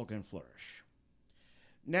good people can flourish.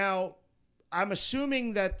 Now, I'm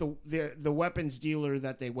assuming that the weapons dealer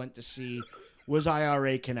that they went to see was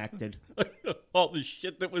IRA connected. All the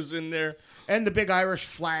shit that was in there. And the big Irish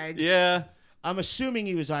flag. Yeah. I'm assuming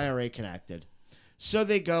he was IRA connected. So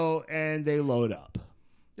they go and they load up.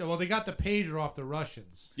 Yeah, well, they got the pager off the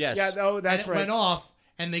Russians. Yes. Yeah, oh, that's and it right. went off,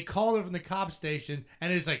 and they called it from the cop station,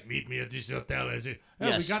 and it's like, meet me at this hotel.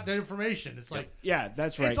 We got the information. It's like, Yeah,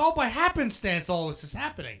 that's right. it's all by happenstance all this is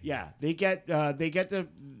happening. Yeah, they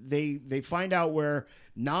find out where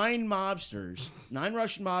 9 Russian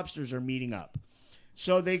mobsters are meeting up.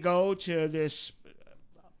 So they go to this,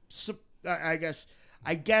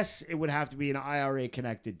 I guess it would have to be an IRA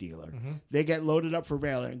connected dealer. Mm-hmm. They get loaded up for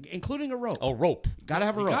bail, including a rope. A rope. Gotta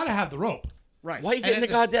have a You rope. gotta have the rope. Right. Why are you getting the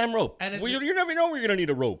goddamn rope? and Well, you never know where you're going to need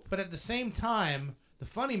a rope. But at the same time, the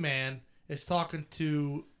funny man is talking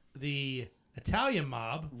to the Italian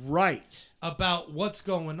mob Right. about what's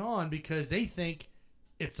going on because they think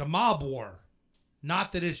it's a mob war,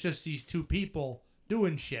 not that it's just these two people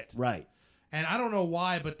doing shit. Right. And I don't know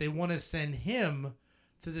why, but they want to send him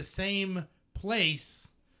to the same place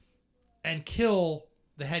and kill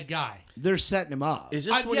the head guy. They're setting him up. Is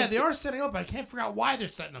this when Yeah, they are setting up, but I can't figure out why they're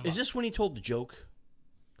setting him up. Is this when he told the joke?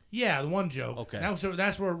 Yeah, the one joke. Okay.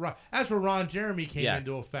 That's where Ron Jeremy came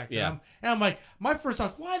into effect. Yeah. And I'm like, my first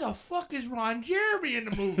thought, why the fuck is Ron Jeremy in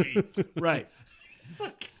the movie? Right. It's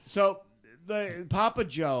like, So the Papa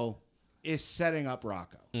Joe is setting up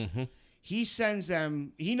Rocco. Mm-hmm. He sends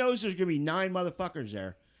them. He knows there's gonna be 9 motherfuckers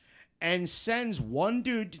there, and sends one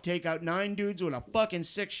dude to take out 9 dudes with a fucking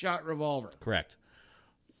 6-shot revolver. Correct.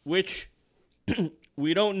 Which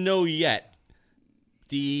we don't know yet.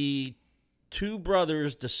 The 2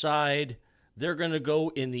 brothers decide they're going to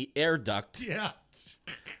go in the air duct, yeah.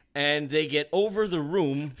 and they get over the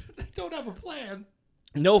room. They don't have a plan.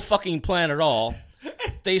 No fucking plan at all.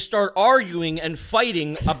 They start arguing and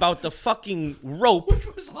fighting about the fucking rope. Which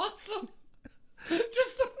was awesome.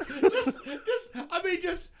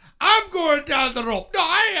 I'm going down the rope. No,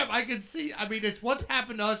 I am. I can see. I mean, it's what's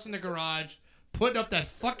happened to us in the garage, putting up that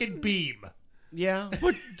fucking beam. Yeah.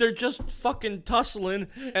 But they're just fucking tussling,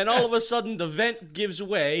 and all of a sudden the vent gives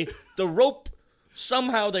way. The rope,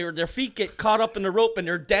 somehow their feet get caught up in the rope, and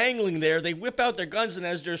they're dangling there. They whip out their guns, and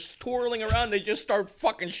as they're twirling around, they just start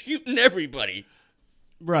fucking shooting everybody.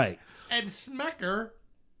 Right. And Smecker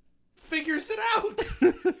figures it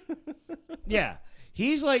out. Yeah.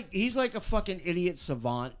 He's like a fucking idiot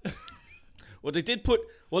savant. Well, they did put.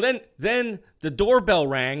 Well, then the doorbell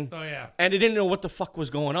rang. Oh, yeah. And they didn't know what the fuck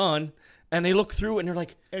was going on, and they look through it, and they're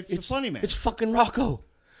like, It's the funny man. It's fucking Rocco.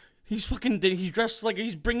 He's dressed like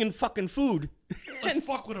he's bringing fucking food. Let's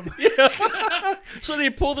fuck with him. So they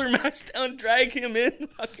pull their mask down, drag him in,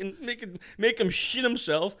 fucking make him shit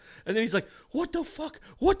himself, and then he's like, "What the fuck?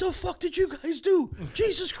 What the fuck did you guys do?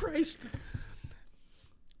 Jesus Christ!"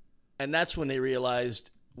 And that's when they realized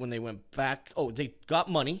when they went back. Oh, they got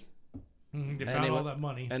money. They found all that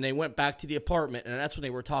money. And they went back to the apartment, and that's when they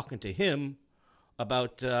were talking to him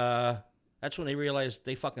about. That's when they realized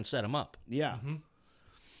they fucking set him up. Yeah. Mm-hmm.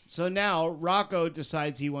 So now Rocco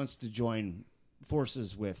decides he wants to join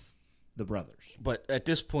forces with the brothers. But at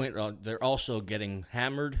this point, they're also getting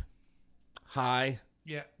hammered, high,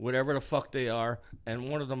 Yeah. whatever the fuck they are. And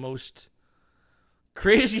one of the most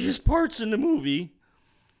craziest parts in the movie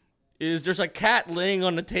is there's a cat laying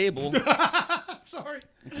on the table. I'm sorry.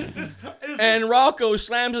 And Rocco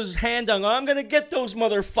slams his hand down. I'm going to get those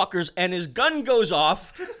motherfuckers. And his gun goes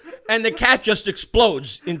off. And the cat just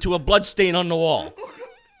explodes into a bloodstain on the wall.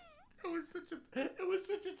 It was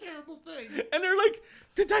such a terrible thing. And they're like,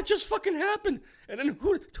 did that just fucking happen? And then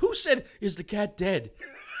who said, is the cat dead?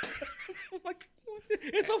 I'm like,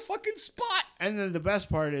 it's a fucking spot. And then the best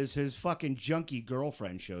part is his fucking junkie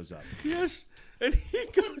girlfriend shows up. Yes. And he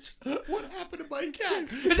goes, What happened to my cat?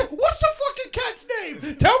 He said, what's the fucking cat's name?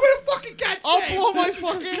 Tell me the fucking cat's I'll name. blow my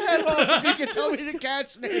fucking head off if you can tell me the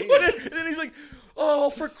cat's name. and then he's like, oh,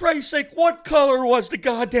 for Christ's sake, what color was the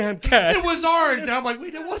goddamn cat? It was orange. And I'm like,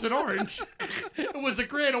 wait, it wasn't orange. It was a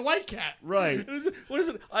gray and a white cat. Right. What is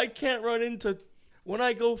it? I can't run into... When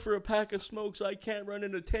I go for a pack of smokes, I can't run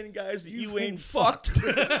into 10 guys that you ain't fucked.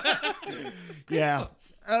 Yeah.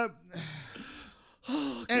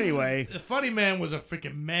 Anyway. The funny man was a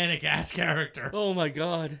freaking manic ass character. Oh, my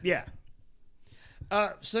God. Yeah.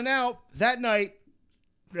 So now, that night,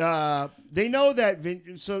 they know that...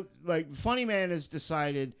 Funny Man has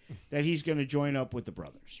decided that he's going to join up with the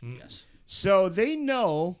brothers. Yes. So they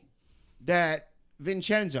know that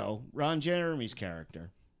Vincenzo, Ron Jeremy's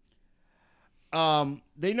character,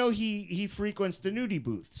 They know he frequents the nudie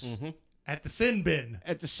booths At the sin bin.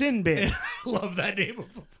 at the sin bin, Love that name.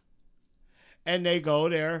 and they go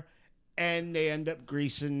there, and they end up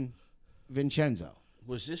greasing Vincenzo.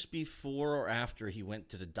 Was this before or after he went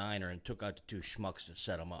to the diner and took out the two schmucks that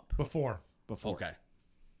set him up? Before. Okay.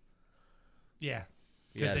 Yeah.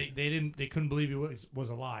 Because Yeah. they couldn't believe he was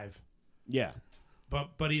alive. Yeah,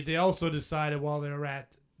 But they also decided while they were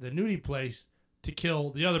at the nudie place to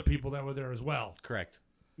kill the other people that were there as well. Correct.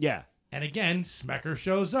 yeah, And again, Smecker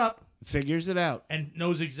shows up figures it out. and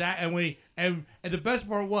knows exactly. And the best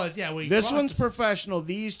part was, when he This crosses- one's professional.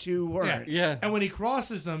 These two weren't. Yeah. And when he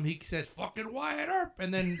crosses them, he says, "Fucking Wyatt Earp,"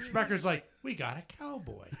 and then Smecker's like, "We got a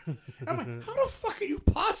cowboy." And I'm like, "How the fuck can you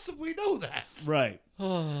possibly know that?" Right.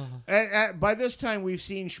 And by this time, we've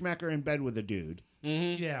seen Schmecker in bed with a dude.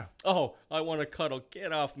 Yeah. Oh, I want to cuddle.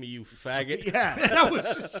 Get off me, you faggot. Yeah. That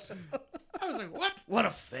was. I was like, "What?" What a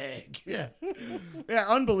fag. Yeah. Yeah,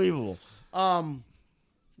 unbelievable.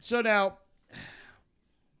 So now,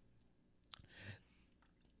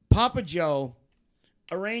 Papa Joe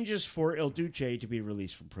arranges for Il Duce to be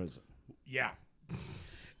released from prison. Yeah.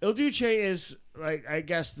 Il Duce is, like, I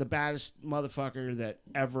guess, the baddest motherfucker that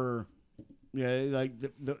ever, like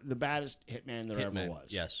the baddest hitman there ever was.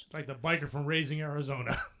 Yes. Like the biker from Raising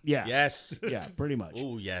Arizona. Yeah. Yes. Yeah, pretty much.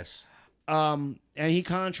 Oh, yes. And he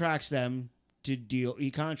contracts them to deal. He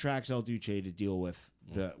contracts El Duce to deal with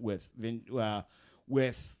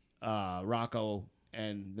Rocco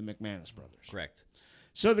and the McManus brothers. Correct.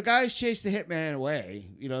 So the guys chase the hitman away.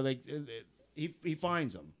 He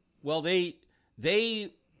finds them. Well, they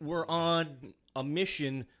were on a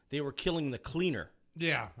mission. They were killing the cleaner.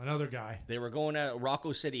 Yeah, another guy. They were going out.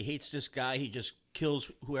 Rocco said he hates this guy. He just kills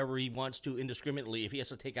whoever he wants to indiscriminately. If he has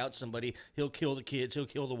to take out somebody, he'll kill the kids. He'll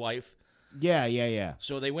kill the wife. Yeah.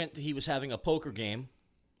 So they went. He was having a poker game.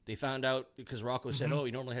 They found out because Rocco said, "Oh,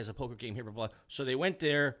 he normally has a poker game here." Blah blah. So they went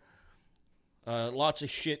there. Lots of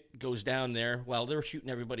shit goes down there while they're shooting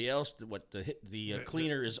everybody else. The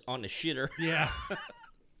cleaner is on the shitter, Yeah.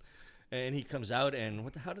 and he comes out. And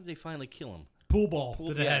how did they finally kill him? Pool ball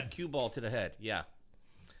to the head. Cue ball to the head. Yeah.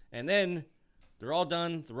 And then they're all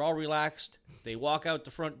done. They're all relaxed. They walk out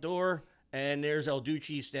the front door, and there's El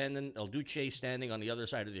Duce standing on the other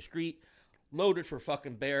side of the street, loaded for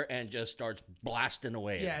fucking bear, and just starts blasting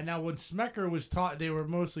away. Yeah, now when Smecker was taught, they were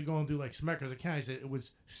mostly going through like Smecker's account. He said it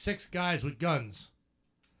was 6 guys with guns.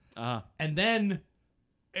 And then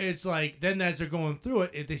it's like, then as they're going through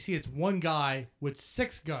it, they see it's one guy with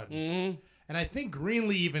 6 guns. Mm-hmm. And I think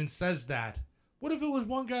Greenlee even says that. What if it was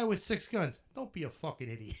one guy with 6 guns? Don't be a fucking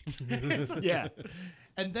idiot. Yeah.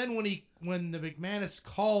 And then when the McManus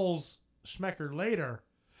calls Smecker later,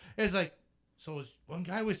 it's like, so it's one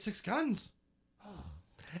guy with 6 guns?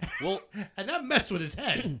 Well, And that messed with his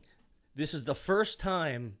head. this is the first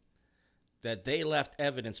time that they left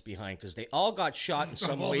evidence behind because they all got shot in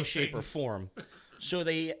some all way, the shape, or things. form. So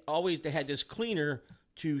they had this cleaner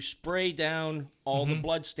to spray down all the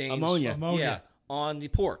blood stains. Ammonia. Yeah, on the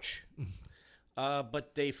porch.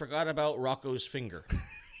 But they forgot about Rocco's finger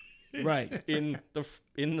Right. in the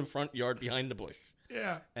front yard behind the bush,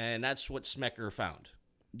 Yeah. and that's what Smecker found.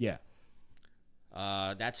 Yeah.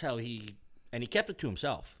 That's how he kept it to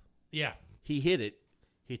himself. Yeah. He hid it.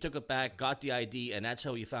 He took it back, got the ID, and that's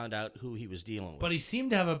how he found out who he was dealing with. But he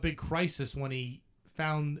seemed to have a big crisis when he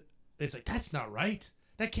found, it's like, that's not right.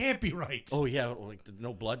 That can't be right. Oh yeah, like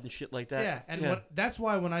no blood and shit like that. Yeah, and that's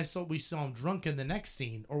why when we saw him drunk in the next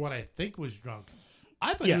scene, or what I think was drunk,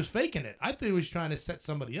 I thought Yeah. he was faking it. I thought he was trying to set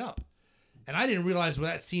somebody up, and I didn't realize where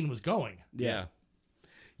that scene was going. Yeah.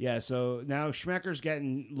 Yeah, so now Schmecker's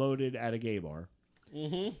getting loaded at a gay bar.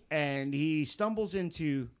 And he stumbles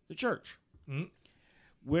into the church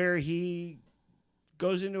where he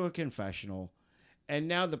goes into a confessional. And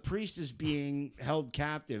now the priest is being held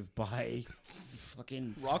captive by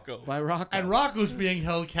fucking Rocco. By Rocco. And Rocco's being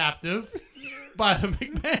held captive by the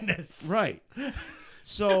McManus. Right.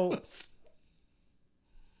 So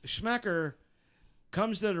Schmecker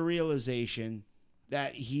comes to the realization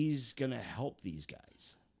that he's going to help these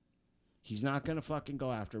guys. He's not going to fucking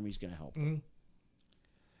go after him. He's going to help them.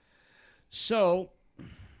 So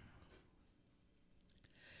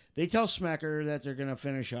they tell Schmecker that they're going to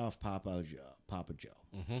finish off Papa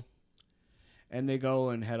Joe. And they go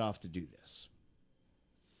and head off to do this.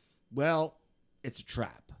 Well, it's a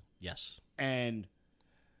trap. Yes. And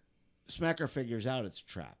Smecker figures out it's a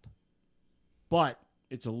trap. But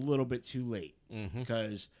it's a little bit too late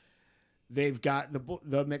because they've got the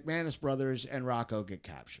McManus brothers and Rocco get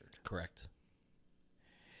captured. Correct.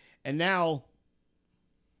 And now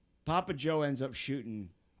Papa Joe ends up shooting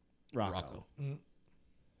Rocco.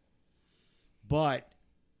 But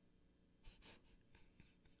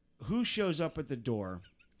who shows up at the door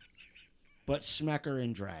but Smecker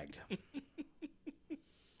in drag?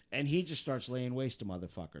 And he just starts laying waste to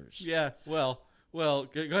motherfuckers. Yeah, well, go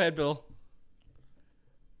ahead, Bill.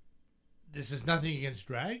 This is nothing against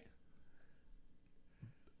drag.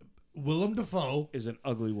 Willem Dafoe Is an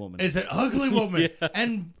ugly woman. is an ugly woman, Yeah.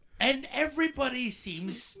 and everybody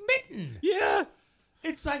seems smitten. Yeah.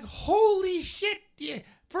 It's like, holy shit! Yeah.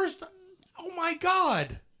 First, oh my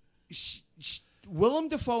god! Willem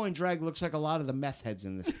Dafoe in drag looks like a lot of the meth heads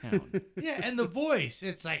in this town. Yeah, and the voice,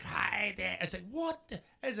 it's like, hi there. It's like, what?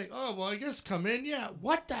 It's like, oh, well, I guess come in. Yeah,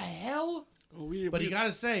 what the hell? But you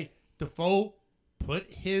gotta say, Dafoe put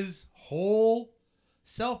his whole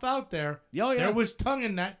self out there. Oh, yeah. There was tongue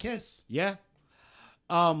in that kiss. Yeah.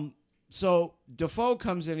 So Defoe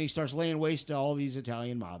comes in, he starts laying waste to all these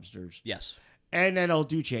Italian mobsters. Yes. And then El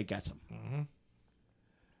Duce gets him. Mm-hmm.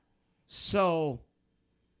 So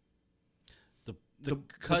The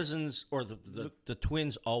cousins or the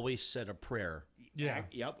twins always said a prayer. Yeah.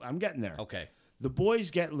 Yep, I'm getting there. Okay. The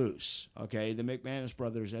boys get loose, okay? The McManus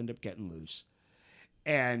brothers end up getting loose.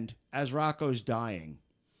 And as Rocco's dying,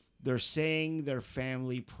 they're saying their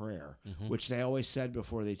family prayer, which they always said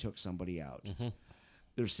before they took somebody out.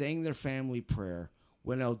 They're saying their family prayer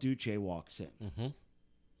when El Duce walks in.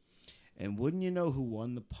 And wouldn't you know who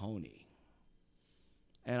won the pony?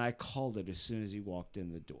 And I called it as soon as he walked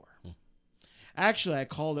in the door. Actually, I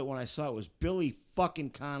called it when I saw it was Billy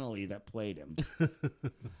fucking Connolly that played him.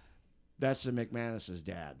 That's the McManus'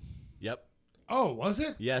 dad. Yep. Oh, was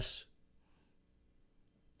it? Yes.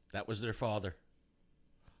 That was their father.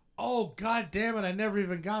 Oh, god damn it. I never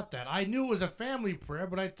even got that. I knew it was a family prayer,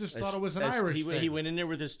 but I just thought it was an Irish thing. He went in there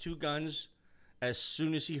with his two guns. As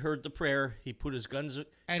soon as he heard the prayer, he put his guns...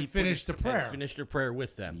 And finished the prayer. And finished the prayer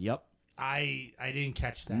with them. Yep. I didn't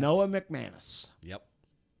catch that. Noah McManus. Yep.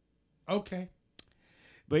 Okay.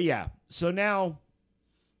 But yeah, so now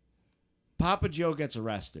Papa Joe gets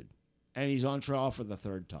arrested, and he's on trial for the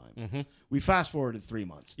third time. We fast forwarded 3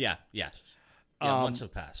 months. Yeah, yes. Yeah, months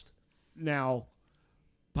have passed. Now,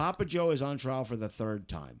 Papa Joe is on trial for the third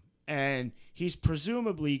time, and he's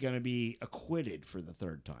presumably going to be acquitted for the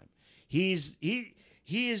third time. He is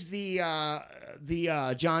the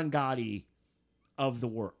John Gotti of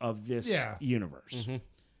this universe.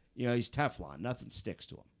 You know, he's Teflon. Nothing sticks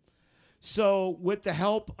to him. So, with the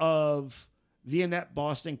help of the Annette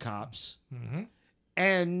Boston cops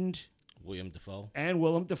and William Dafoe.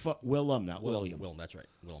 Willem Dafoe, not William. Willem, that's right.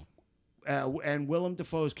 Willem. And Willem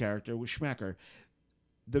Dafoe's character was Schmecker.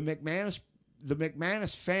 The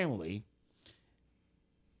McManus family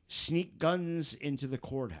sneak guns into the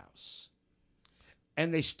courthouse,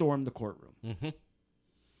 and they storm the courtroom.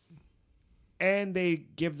 And they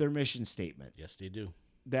give their mission statement. Yes, they do.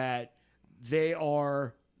 That they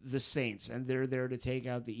are the saints, and they're there to take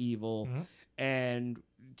out the evil, and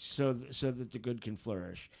so that the good can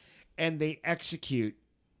flourish. And they execute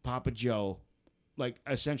Papa Joe, like,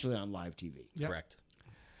 essentially on live TV. Yep. Correct.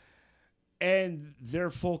 And they're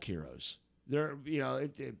folk heroes. They're,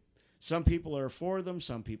 some people are for them,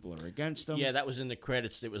 some people are against them. Yeah, that was in the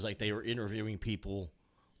credits. It was like they were interviewing people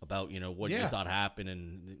about, what you thought happened,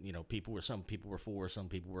 and some people were for, some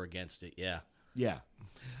people were against it. Yeah. Yeah.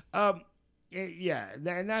 Yeah,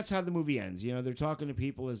 and that's how the movie ends. They're talking to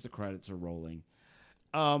people as the credits are rolling.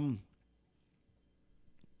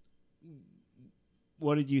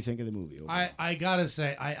 What did you think of the movie overall? I gotta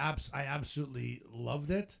say, I absolutely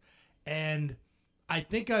loved it. And I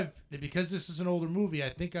think because this is an older movie, I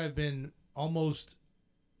think I've been almost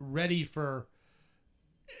ready for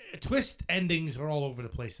twist endings are all over the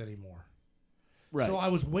place anymore. Right. So I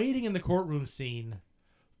was waiting in the courtroom scene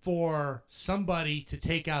for somebody to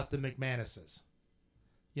take out the McManuses.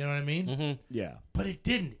 You know what I mean? Yeah. But it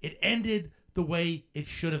didn't. It ended the way it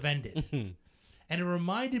should have ended. And it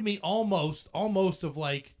reminded me almost of almost a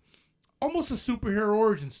superhero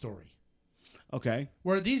origin story. Okay.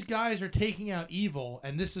 Where these guys are taking out evil,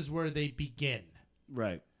 and this is where they begin.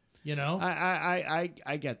 Right. You know?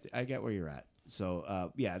 I get where you're at.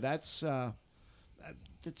 So yeah, that's a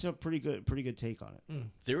pretty good take on it.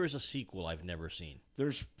 There is a sequel I've never seen.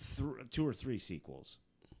 There's 2 or 3 sequels.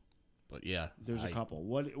 But yeah, There's a couple.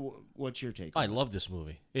 What's your take on I it? love this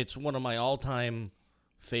movie. It's one of my all-time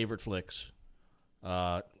favorite flicks.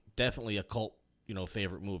 Definitely a cult,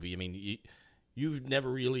 favorite movie. I mean, you've never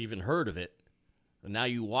really even heard of it. And now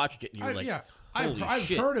you watched it and you're I've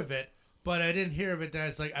shit. heard of it, but I didn't hear of it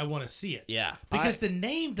that's like, I want to see it. Yeah. Because the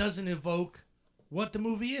name doesn't evoke what the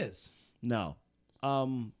movie is. No.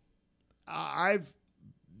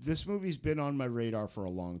 This movie's been on my radar for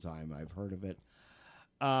a long time. I've heard of it.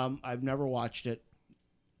 I've never watched it,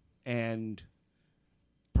 and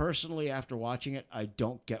personally, after watching it, I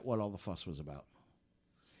don't get what all the fuss was about.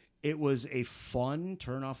 It was a fun,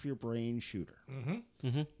 turn off your brain shooter.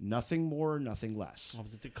 Nothing more, nothing less. Oh,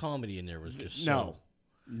 the comedy in there was just No.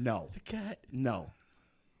 The cat. No.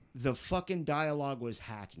 The fucking dialogue was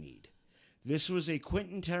hackneyed. This was a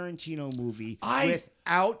Quentin Tarantino movie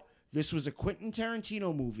This was a Quentin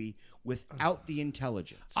Tarantino movie without the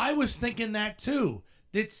intelligence. I was thinking that too.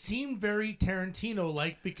 It seemed very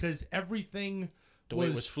Tarantino-like because everything The way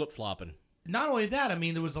it was flip-flopping. Not only that, I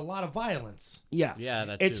mean, there was a lot of violence. Yeah. Yeah,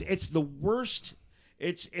 that it's too. it's the worst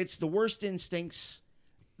it's the worst instincts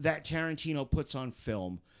that Tarantino puts on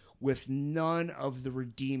film with none of the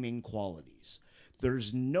redeeming qualities.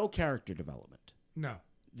 There's no character development. No.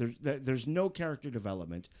 There's no character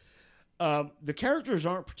development. The characters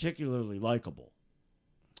aren't particularly likable.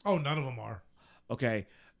 Oh, none of them are. Okay.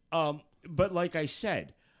 But like I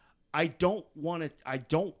said, I don't want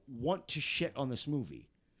to shit on this movie.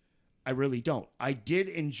 I really don't. I did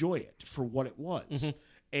enjoy it for what it was. Mm-hmm.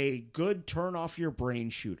 A good turn off your brain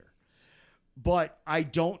shooter. But I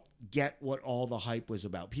don't get what all the hype was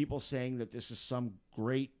about. People saying that this is some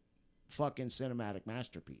great fucking cinematic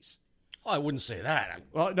masterpiece. Oh, I wouldn't say that.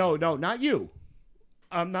 Well, no, not you.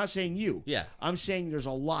 I'm not saying you. Yeah. I'm saying there's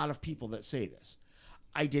a lot of people that say this.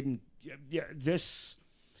 I didn't. Yeah, this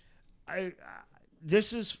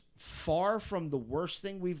is far from the worst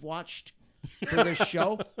thing we've watched for this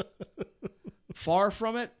show. Far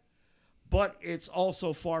from it, but it's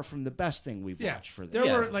also far from the best thing we've watched for this.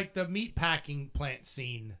 There were like the meat packing plant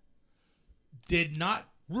scene did not.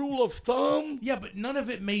 Rule of thumb? Yeah, but none of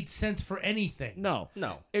it made sense for anything. No.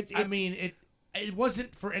 I mean, it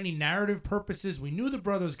wasn't for any narrative purposes. We knew the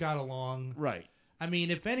brothers got along. Right. I mean,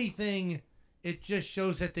 if anything, it just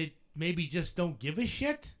shows that they maybe just don't give a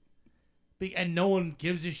shit. And no one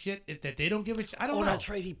gives a shit that they don't give a shit. I don't know. Oh, that's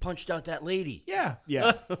right. He punched out that lady. Yeah.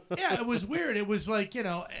 Yeah. Yeah, it was weird. It was like,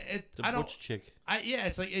 The butch chick.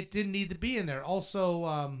 It's like it didn't need to be in there. Also,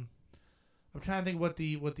 I'm trying to think what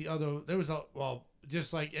the other there was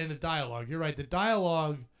just like in the dialogue. You're right. The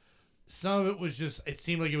dialogue, some of it was just. It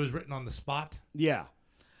seemed like it was written on the spot. Yeah.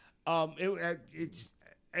 It's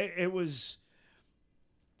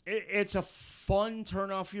a fun turn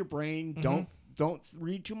off your brain. Mm-hmm. Don't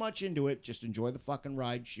read too much into it. Just enjoy the fucking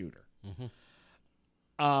ride shooter.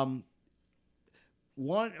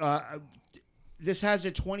 This has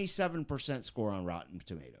a 27% score on Rotten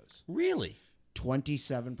Tomatoes. Really?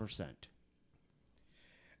 27%.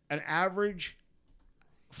 An average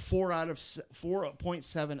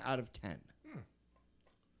 4.7 out of 10.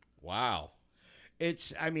 Wow. I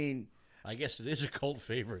guess it is a cult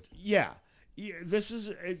favorite. Yeah, this is.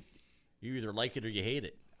 You either like it or you hate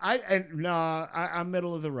it. I'm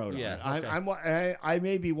middle of the road. Yeah, on it. okay. I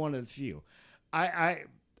may be one of the few. I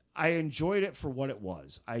enjoyed it for what it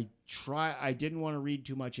was. I didn't want to read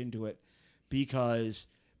too much into it because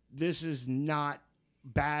this is not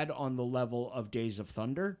bad on the level of Days of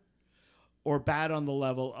Thunder or bad on the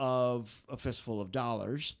level of A Fistful of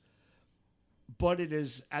Dollars, but it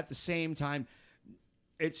is at the same time.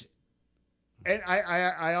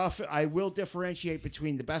 I will differentiate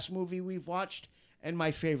between the best movie we've watched and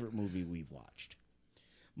my favorite movie we've watched.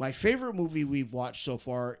 My favorite movie we've watched so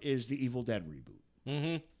far is the Evil Dead reboot.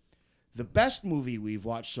 Mm-hmm. The best movie we've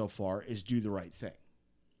watched so far is Do the Right Thing.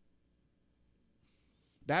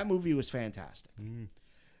 That movie was fantastic.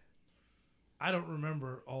 I don't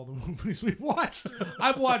remember all the movies we've watched.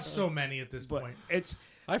 I've watched so many at this But point.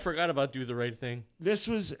 I forgot about Do the Right Thing. It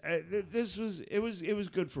was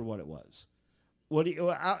good for what it was.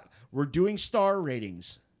 We're doing star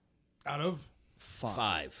ratings. Out of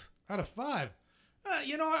 5. Out of 5.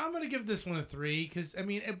 You know what? I'm going to give this one a 3 because, I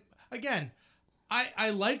mean, I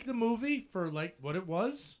like the movie for, like, what it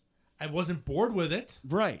was. I wasn't bored with it.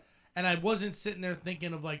 Right. And I wasn't sitting there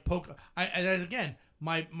thinking of, like,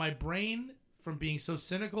 my brain, from being so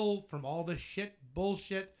cynical from all the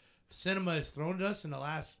bullshit cinema has thrown at us in the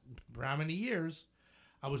last how many years,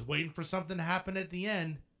 I was waiting for something to happen at the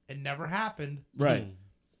end. It never happened. Right.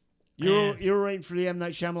 You were waiting for the M.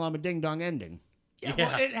 Night Shyamalan Ding Dong ending. Yeah,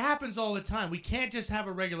 well, it happens all the time. We can't just have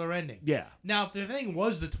a regular ending. Yeah. Now, if the thing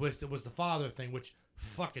was the twist, it was the father thing, which,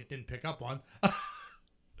 fuck it, didn't pick up on.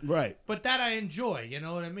 Right. But that I enjoy, you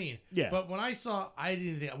know what I mean? Yeah. But when I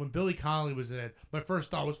didn't think, when Billy Connolly was in it, my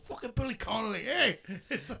first thought was, fucking Billy Connolly, hey!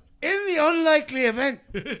 In the unlikely event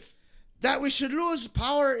that we should lose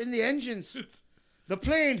power in the engines, the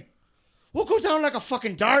plane will go down like a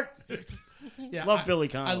fucking dart. Yeah, love Billy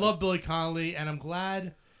Connolly. I love Billy Connolly, and I'm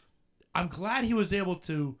glad he was able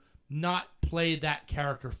to not play that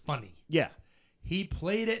character funny. Yeah. he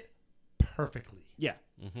played it perfectly. Yeah.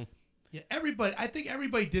 Yeah, everybody. I think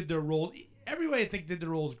everybody did their role. Everybody, I think, did their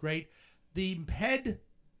roles great. The head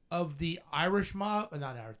of the Irish mob,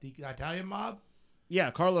 not Irish, the Italian mob.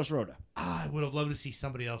 Yeah, Carlos Rhoda. I would have loved to see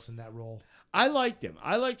somebody else in that role. I liked him.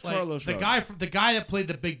 I liked Like, Carlos the Rhoda. the guy that played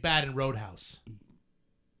the big bad in Roadhouse.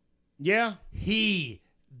 Yeah.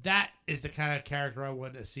 That is the kind of character I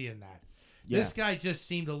wanted to see in that. Yeah. This guy just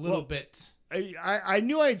seemed a little bit. I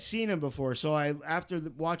knew I'd seen him before, so after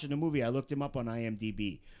watching the movie, I looked him up on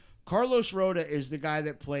IMDb. Carlos Rhoda is the guy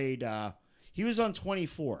that played. He was on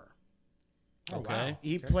 24. Okay. Wow.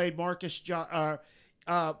 He played Marcus. Chloe.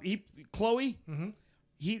 Mm-hmm.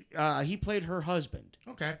 He played her husband.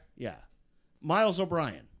 Okay. Yeah, Miles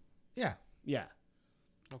O'Brien. Yeah. Yeah,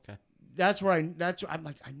 Okay. I'm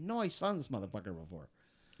like, I know I saw this motherfucker before.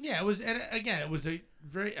 Yeah, it was, and again, it was a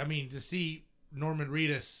very. I mean, to see Norman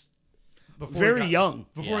Reedus before Very young.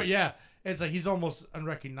 Before, yeah, it's like he's almost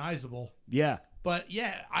unrecognizable. Yeah, But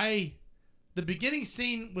yeah, the beginning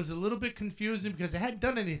scene was a little bit confusing because they hadn't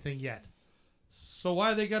done anything yet. So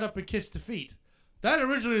why they got up and kissed the feet? That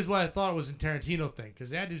originally is what I thought it was a Tarantino thing because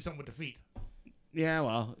they had to do something with the feet. yeah.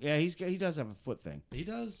 Well, yeah. He does have a foot thing. He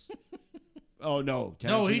does. Oh no,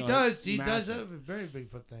 No, he Tarantino does. has He does massive- have a very big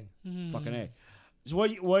foot thing. Fucking A. So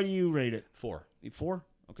what do you rate it? 4. 4?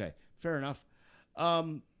 Okay, fair enough.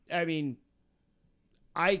 I mean,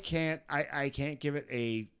 I can't give it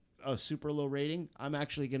a super low rating. I'm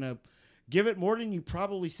actually gonna give it more than you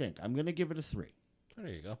probably think. I'm gonna give it a 3.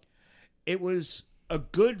 There you go. It was a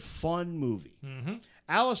good, fun movie. Mm-hmm.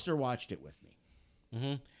 Alistair watched it with me.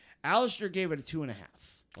 Mm-hmm. Alistair gave it a 2.5.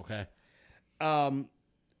 Okay.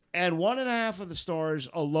 And 1.5 of the stars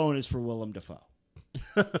alone is for Willem Dafoe.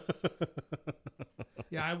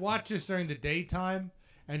 Yeah, I watched this during the daytime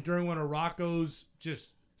and during one of Rocco's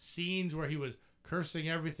just scenes where he was cursing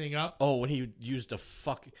everything up. Oh, when he used a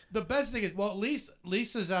fuck. The best thing is, well,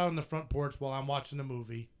 Lisa's out on the front porch while I'm watching the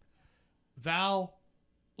movie. Val,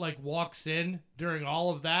 walks in during all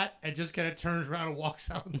of that and just kind of turns around and walks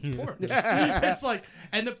out on the porch. It's like,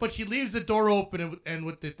 but she leaves the door open and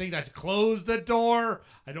with the thing that's close the door.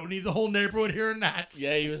 I don't need the whole neighborhood hearing that.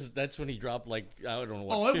 Yeah, that's when he dropped I don't know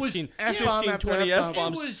what. Oh, it was 15, F-bomb 15 after 20 F-bomb.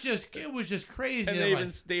 F-bombs. It was just crazy. And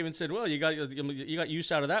I'm they even said, "Well, you got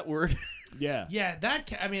use out of that word." Yeah. yeah,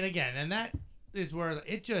 again, and that is where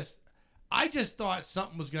I just thought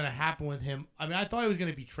something was going to happen with him. I mean, I thought he was going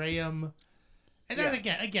to betray him. And then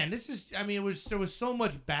again, this is, I mean, there was so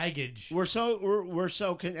much baggage. We're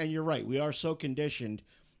so and you're right. We are so conditioned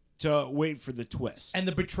to wait for the twist. And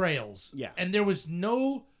the betrayals. Yeah. And there was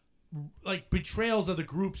no, betrayals of the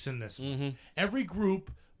groups in this one. Mm-hmm. Every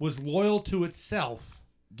group was loyal to itself.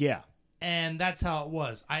 Yeah. And that's how it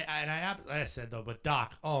was. I said, though, but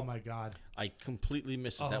Doc, oh, my God. I completely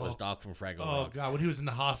missed it. That was Doc from Fraggle Oh, Rock. God, when he was in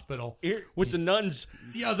the hospital. With the nuns.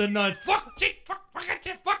 Yeah, the nuns. Fuck, shit, fuck,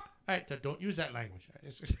 shit, fuck. All right, don't use that language.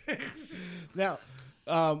 Now,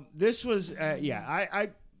 this was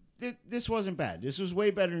this wasn't bad. This was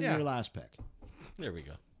way better than your last pick. There we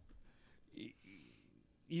go.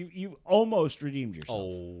 You almost redeemed yourself.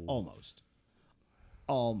 Oh.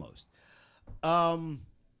 Almost.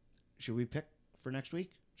 Should we pick for next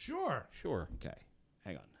week? Sure. Okay.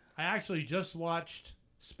 Hang on. I actually just watched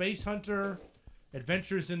Space Hunter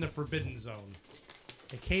Adventures in the Forbidden Zone.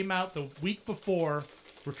 It came out the week before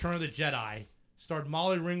Return of the Jedi. Starred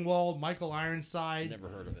Molly Ringwald, Michael Ironside. Never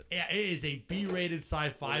heard of it. Yeah, it is a B-rated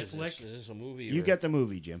sci-fi What is flick. this? Is this a movie? You get the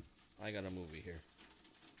movie, Jim. I got a movie here.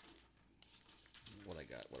 What I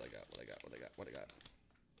got?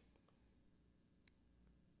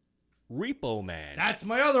 Repo Man. That's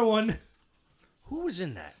my other one. Who was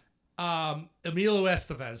in that? Emilio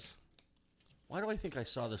Estevez. Why do I think I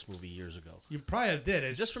saw this movie years ago? You probably did.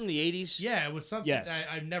 Is this from the 80s? Yeah, it was something Yes.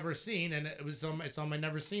 I've never seen, and it's on my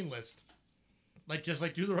never seen list. Just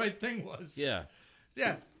like Do the Right Thing was. Yeah.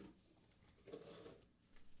 Yeah.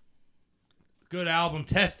 Good album,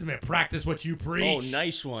 Testament. Practice what you preach. Oh,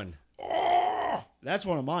 nice one. That's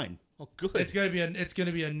one of mine. Oh, good. It's gonna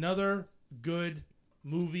be another good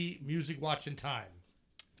movie music watching time.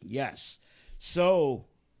 Yes. So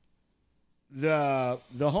the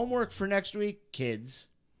homework for next week, kids.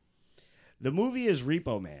 The movie is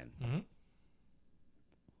Repo Man. Mm-hmm.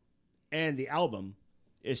 And the album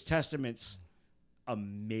is Testament's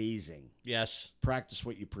amazing Yes. Practice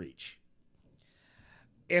What You Preach.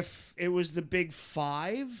 If it was the big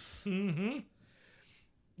 5, Mm-hmm.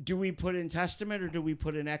 do we put in Testament or do we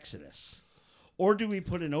put in Exodus? Or do we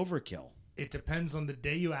put in Overkill? It depends on the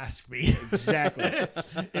day you ask me. Exactly.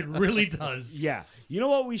 It really does. Yeah. You know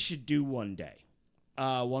what we should do one day?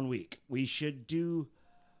 1 week. We should do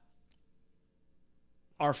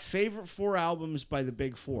our favorite 4 albums by the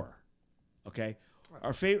Big Four. Okay?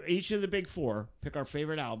 Our favorite, each of the Big Four, pick our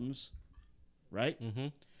favorite albums, right? Mm-hmm.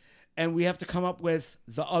 And we have to come up with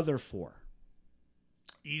the other 4.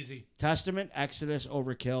 Easy. Testament, Exodus,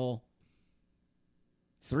 Overkill.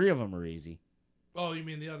 3 of them are easy. Oh, you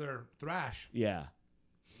mean the other thrash? Yeah.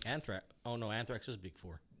 Anthrax. Oh, no, Anthrax is Big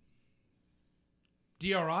Four.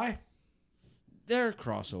 DRI? They're a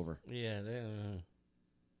crossover. Yeah.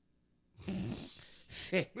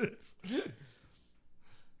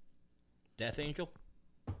 Death Angel?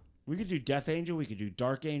 We could do Death Angel. We could do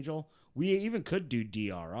Dark Angel. We even could do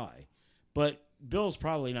DRI. But Bill's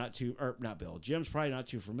probably not too... Or not Bill. Jim's probably not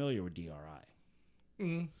too familiar with DRI.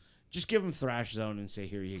 Mm. Just give him Thrash Zone and say,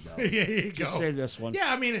 here you go. Here you Just go. say this one. Yeah,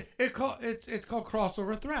 I mean, it's called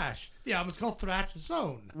crossover thrash. The album's called Thrash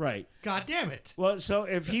Zone. Right. God damn it. Well, so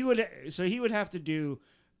if he would... So he would have to do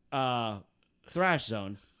Thrash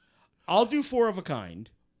Zone. I'll do 4 of a Kind.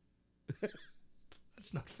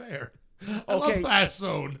 That's not fair. I love Thrash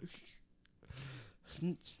Zone.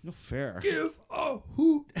 It's no fair. Give a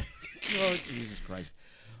hoot. Oh, Jesus Christ.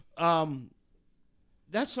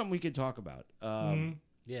 That's something we could talk about.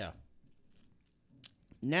 Yeah.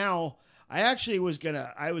 Now, I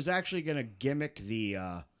was actually gonna gimmick the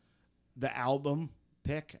album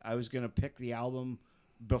pick. I was gonna pick the album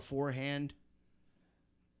beforehand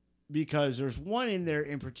because there's one in there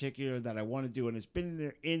in particular that I want to do, and it's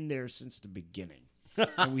been in there since the beginning,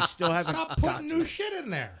 and we still haven't. Stop got putting to new it. shit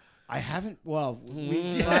in there. I haven't. Well,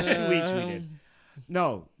 the last 2 weeks we did.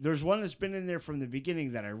 No, there's one that's been in there from the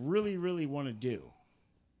beginning that I really, really want to do.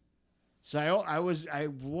 So I was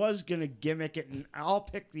gonna gimmick it, and I'll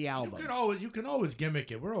pick the album. You can always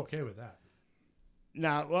gimmick it. We're okay with that.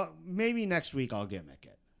 Now, well, maybe next week I'll gimmick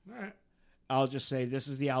it. All right. I'll just say this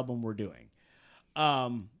is the album we're doing.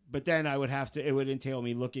 But then I would have to. It would entail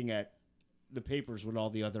me looking at the papers with all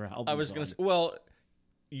the other albums. I was going to say, well,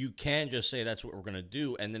 you can just say that's what we're going to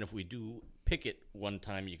do, and then if we do pick it one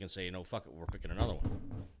time, you can say, no, fuck it, we're picking another one.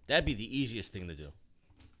 That'd be the easiest thing to do.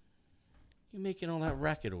 You're making all that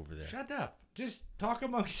racket over there. Shut up. Just talk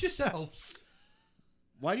amongst yourselves.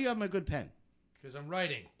 Why do you have my good pen? Because I'm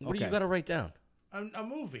writing What do you Okay. got to write down? a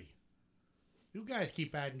movie. You guys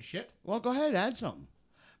keep adding shit. Well, go ahead, add something.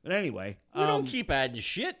 But anyway, We don't keep adding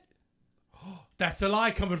shit. That's a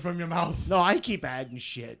lie coming from your mouth. no, I keep adding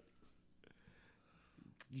shit.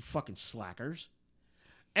 You fucking slackers.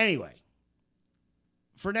 Anyway,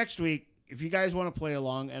 for next week, if you guys want to play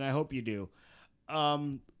along, and I hope you do,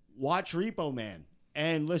 watch Repo Man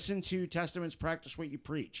and listen to Testament's Practice What You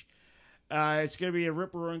Preach. It's going to be a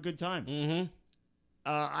ripper and good time. Mm-hmm.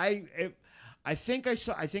 I think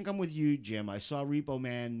I'm with you, Jim. I saw Repo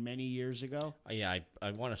Man many years ago. Yeah,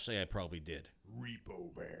 I want to say I probably did.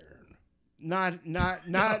 Repo Man. Not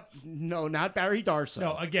Barry Darso.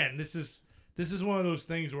 No, again, this is one of those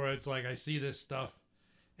things where it's like I see this stuff,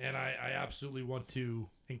 and I absolutely want to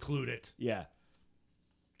include it. Yeah.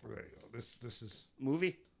 There you go. This is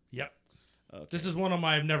Movie? yep. Okay. This is one of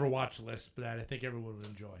my never watched lists, but that I think everyone would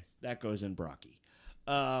enjoy. That goes in Brocky.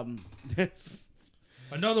 Another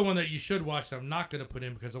one that you should watch that I'm not going to put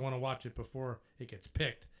in because I want to watch it before it gets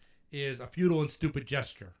picked is A Futile and Stupid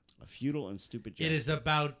Gesture. A Futile and Stupid Gesture. It is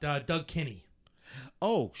about Doug Kinney.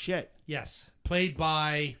 Oh, shit. Yes. Played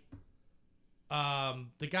by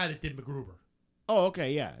the guy that did MacGruber. Oh,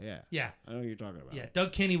 okay. Yeah. Yeah. I know what you're talking about. Yeah.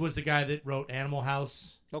 Doug Kinney was the guy that wrote Animal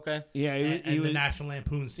House Okay. Yeah. and He the was. National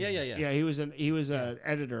Lampoon scene. Yeah. Yeah. He was an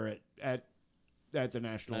editor at the National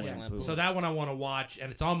National Lampoon. Lampoon. So that one I want to watch,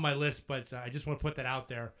 and it's on my list, but I just want to put that out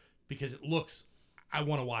there because it looks. I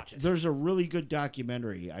want to watch it. There's a really good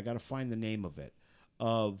documentary. I got to find the name of it,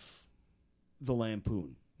 of the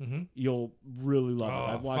Lampoon. Mm-hmm. You'll really love it. Oh,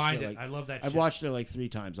 I've watched find it. it. Like, I love that. I've shit. watched it like 3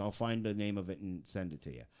 times. I'll find the name of it and send it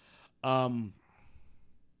to you.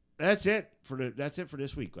 That's it for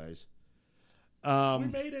this week, guys. We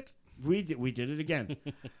made it. We did it again.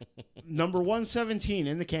 Number 117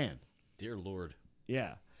 in the can. Dear Lord,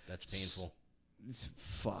 Yeah. that's painful.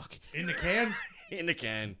 Fuck. In the can. In the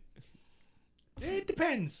can. It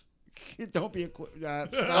depends. Don't be a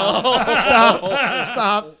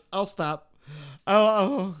stop. I'll stop.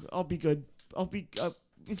 I'll be good. I'll be good.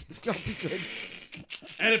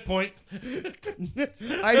 Edit point.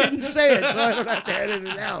 I didn't say it, so I don't have to edit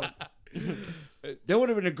it out. That would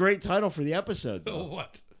have been a great title for the episode, though.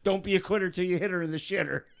 What? Don't be a quitter till you hit her in the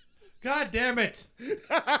shitter. God damn it.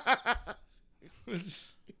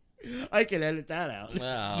 I can edit that out.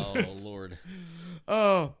 Oh, Lord.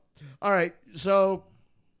 Oh, all right. So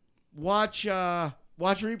watch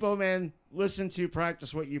Repo Man. Listen to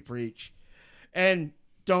Practice What You Preach, and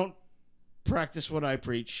don't practice what I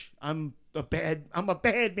preach. I'm a bad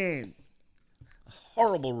man.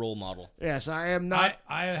 Horrible role model. Yes, I am not.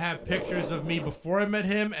 I have pictures of me before I met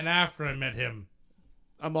him and after I met him.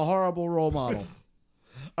 I'm a horrible role model.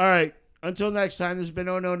 All right. Until next time, this has been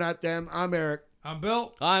Oh No Not Them. I'm Eric. I'm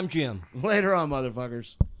Bill. I'm Jim. Later on,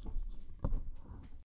 motherfuckers.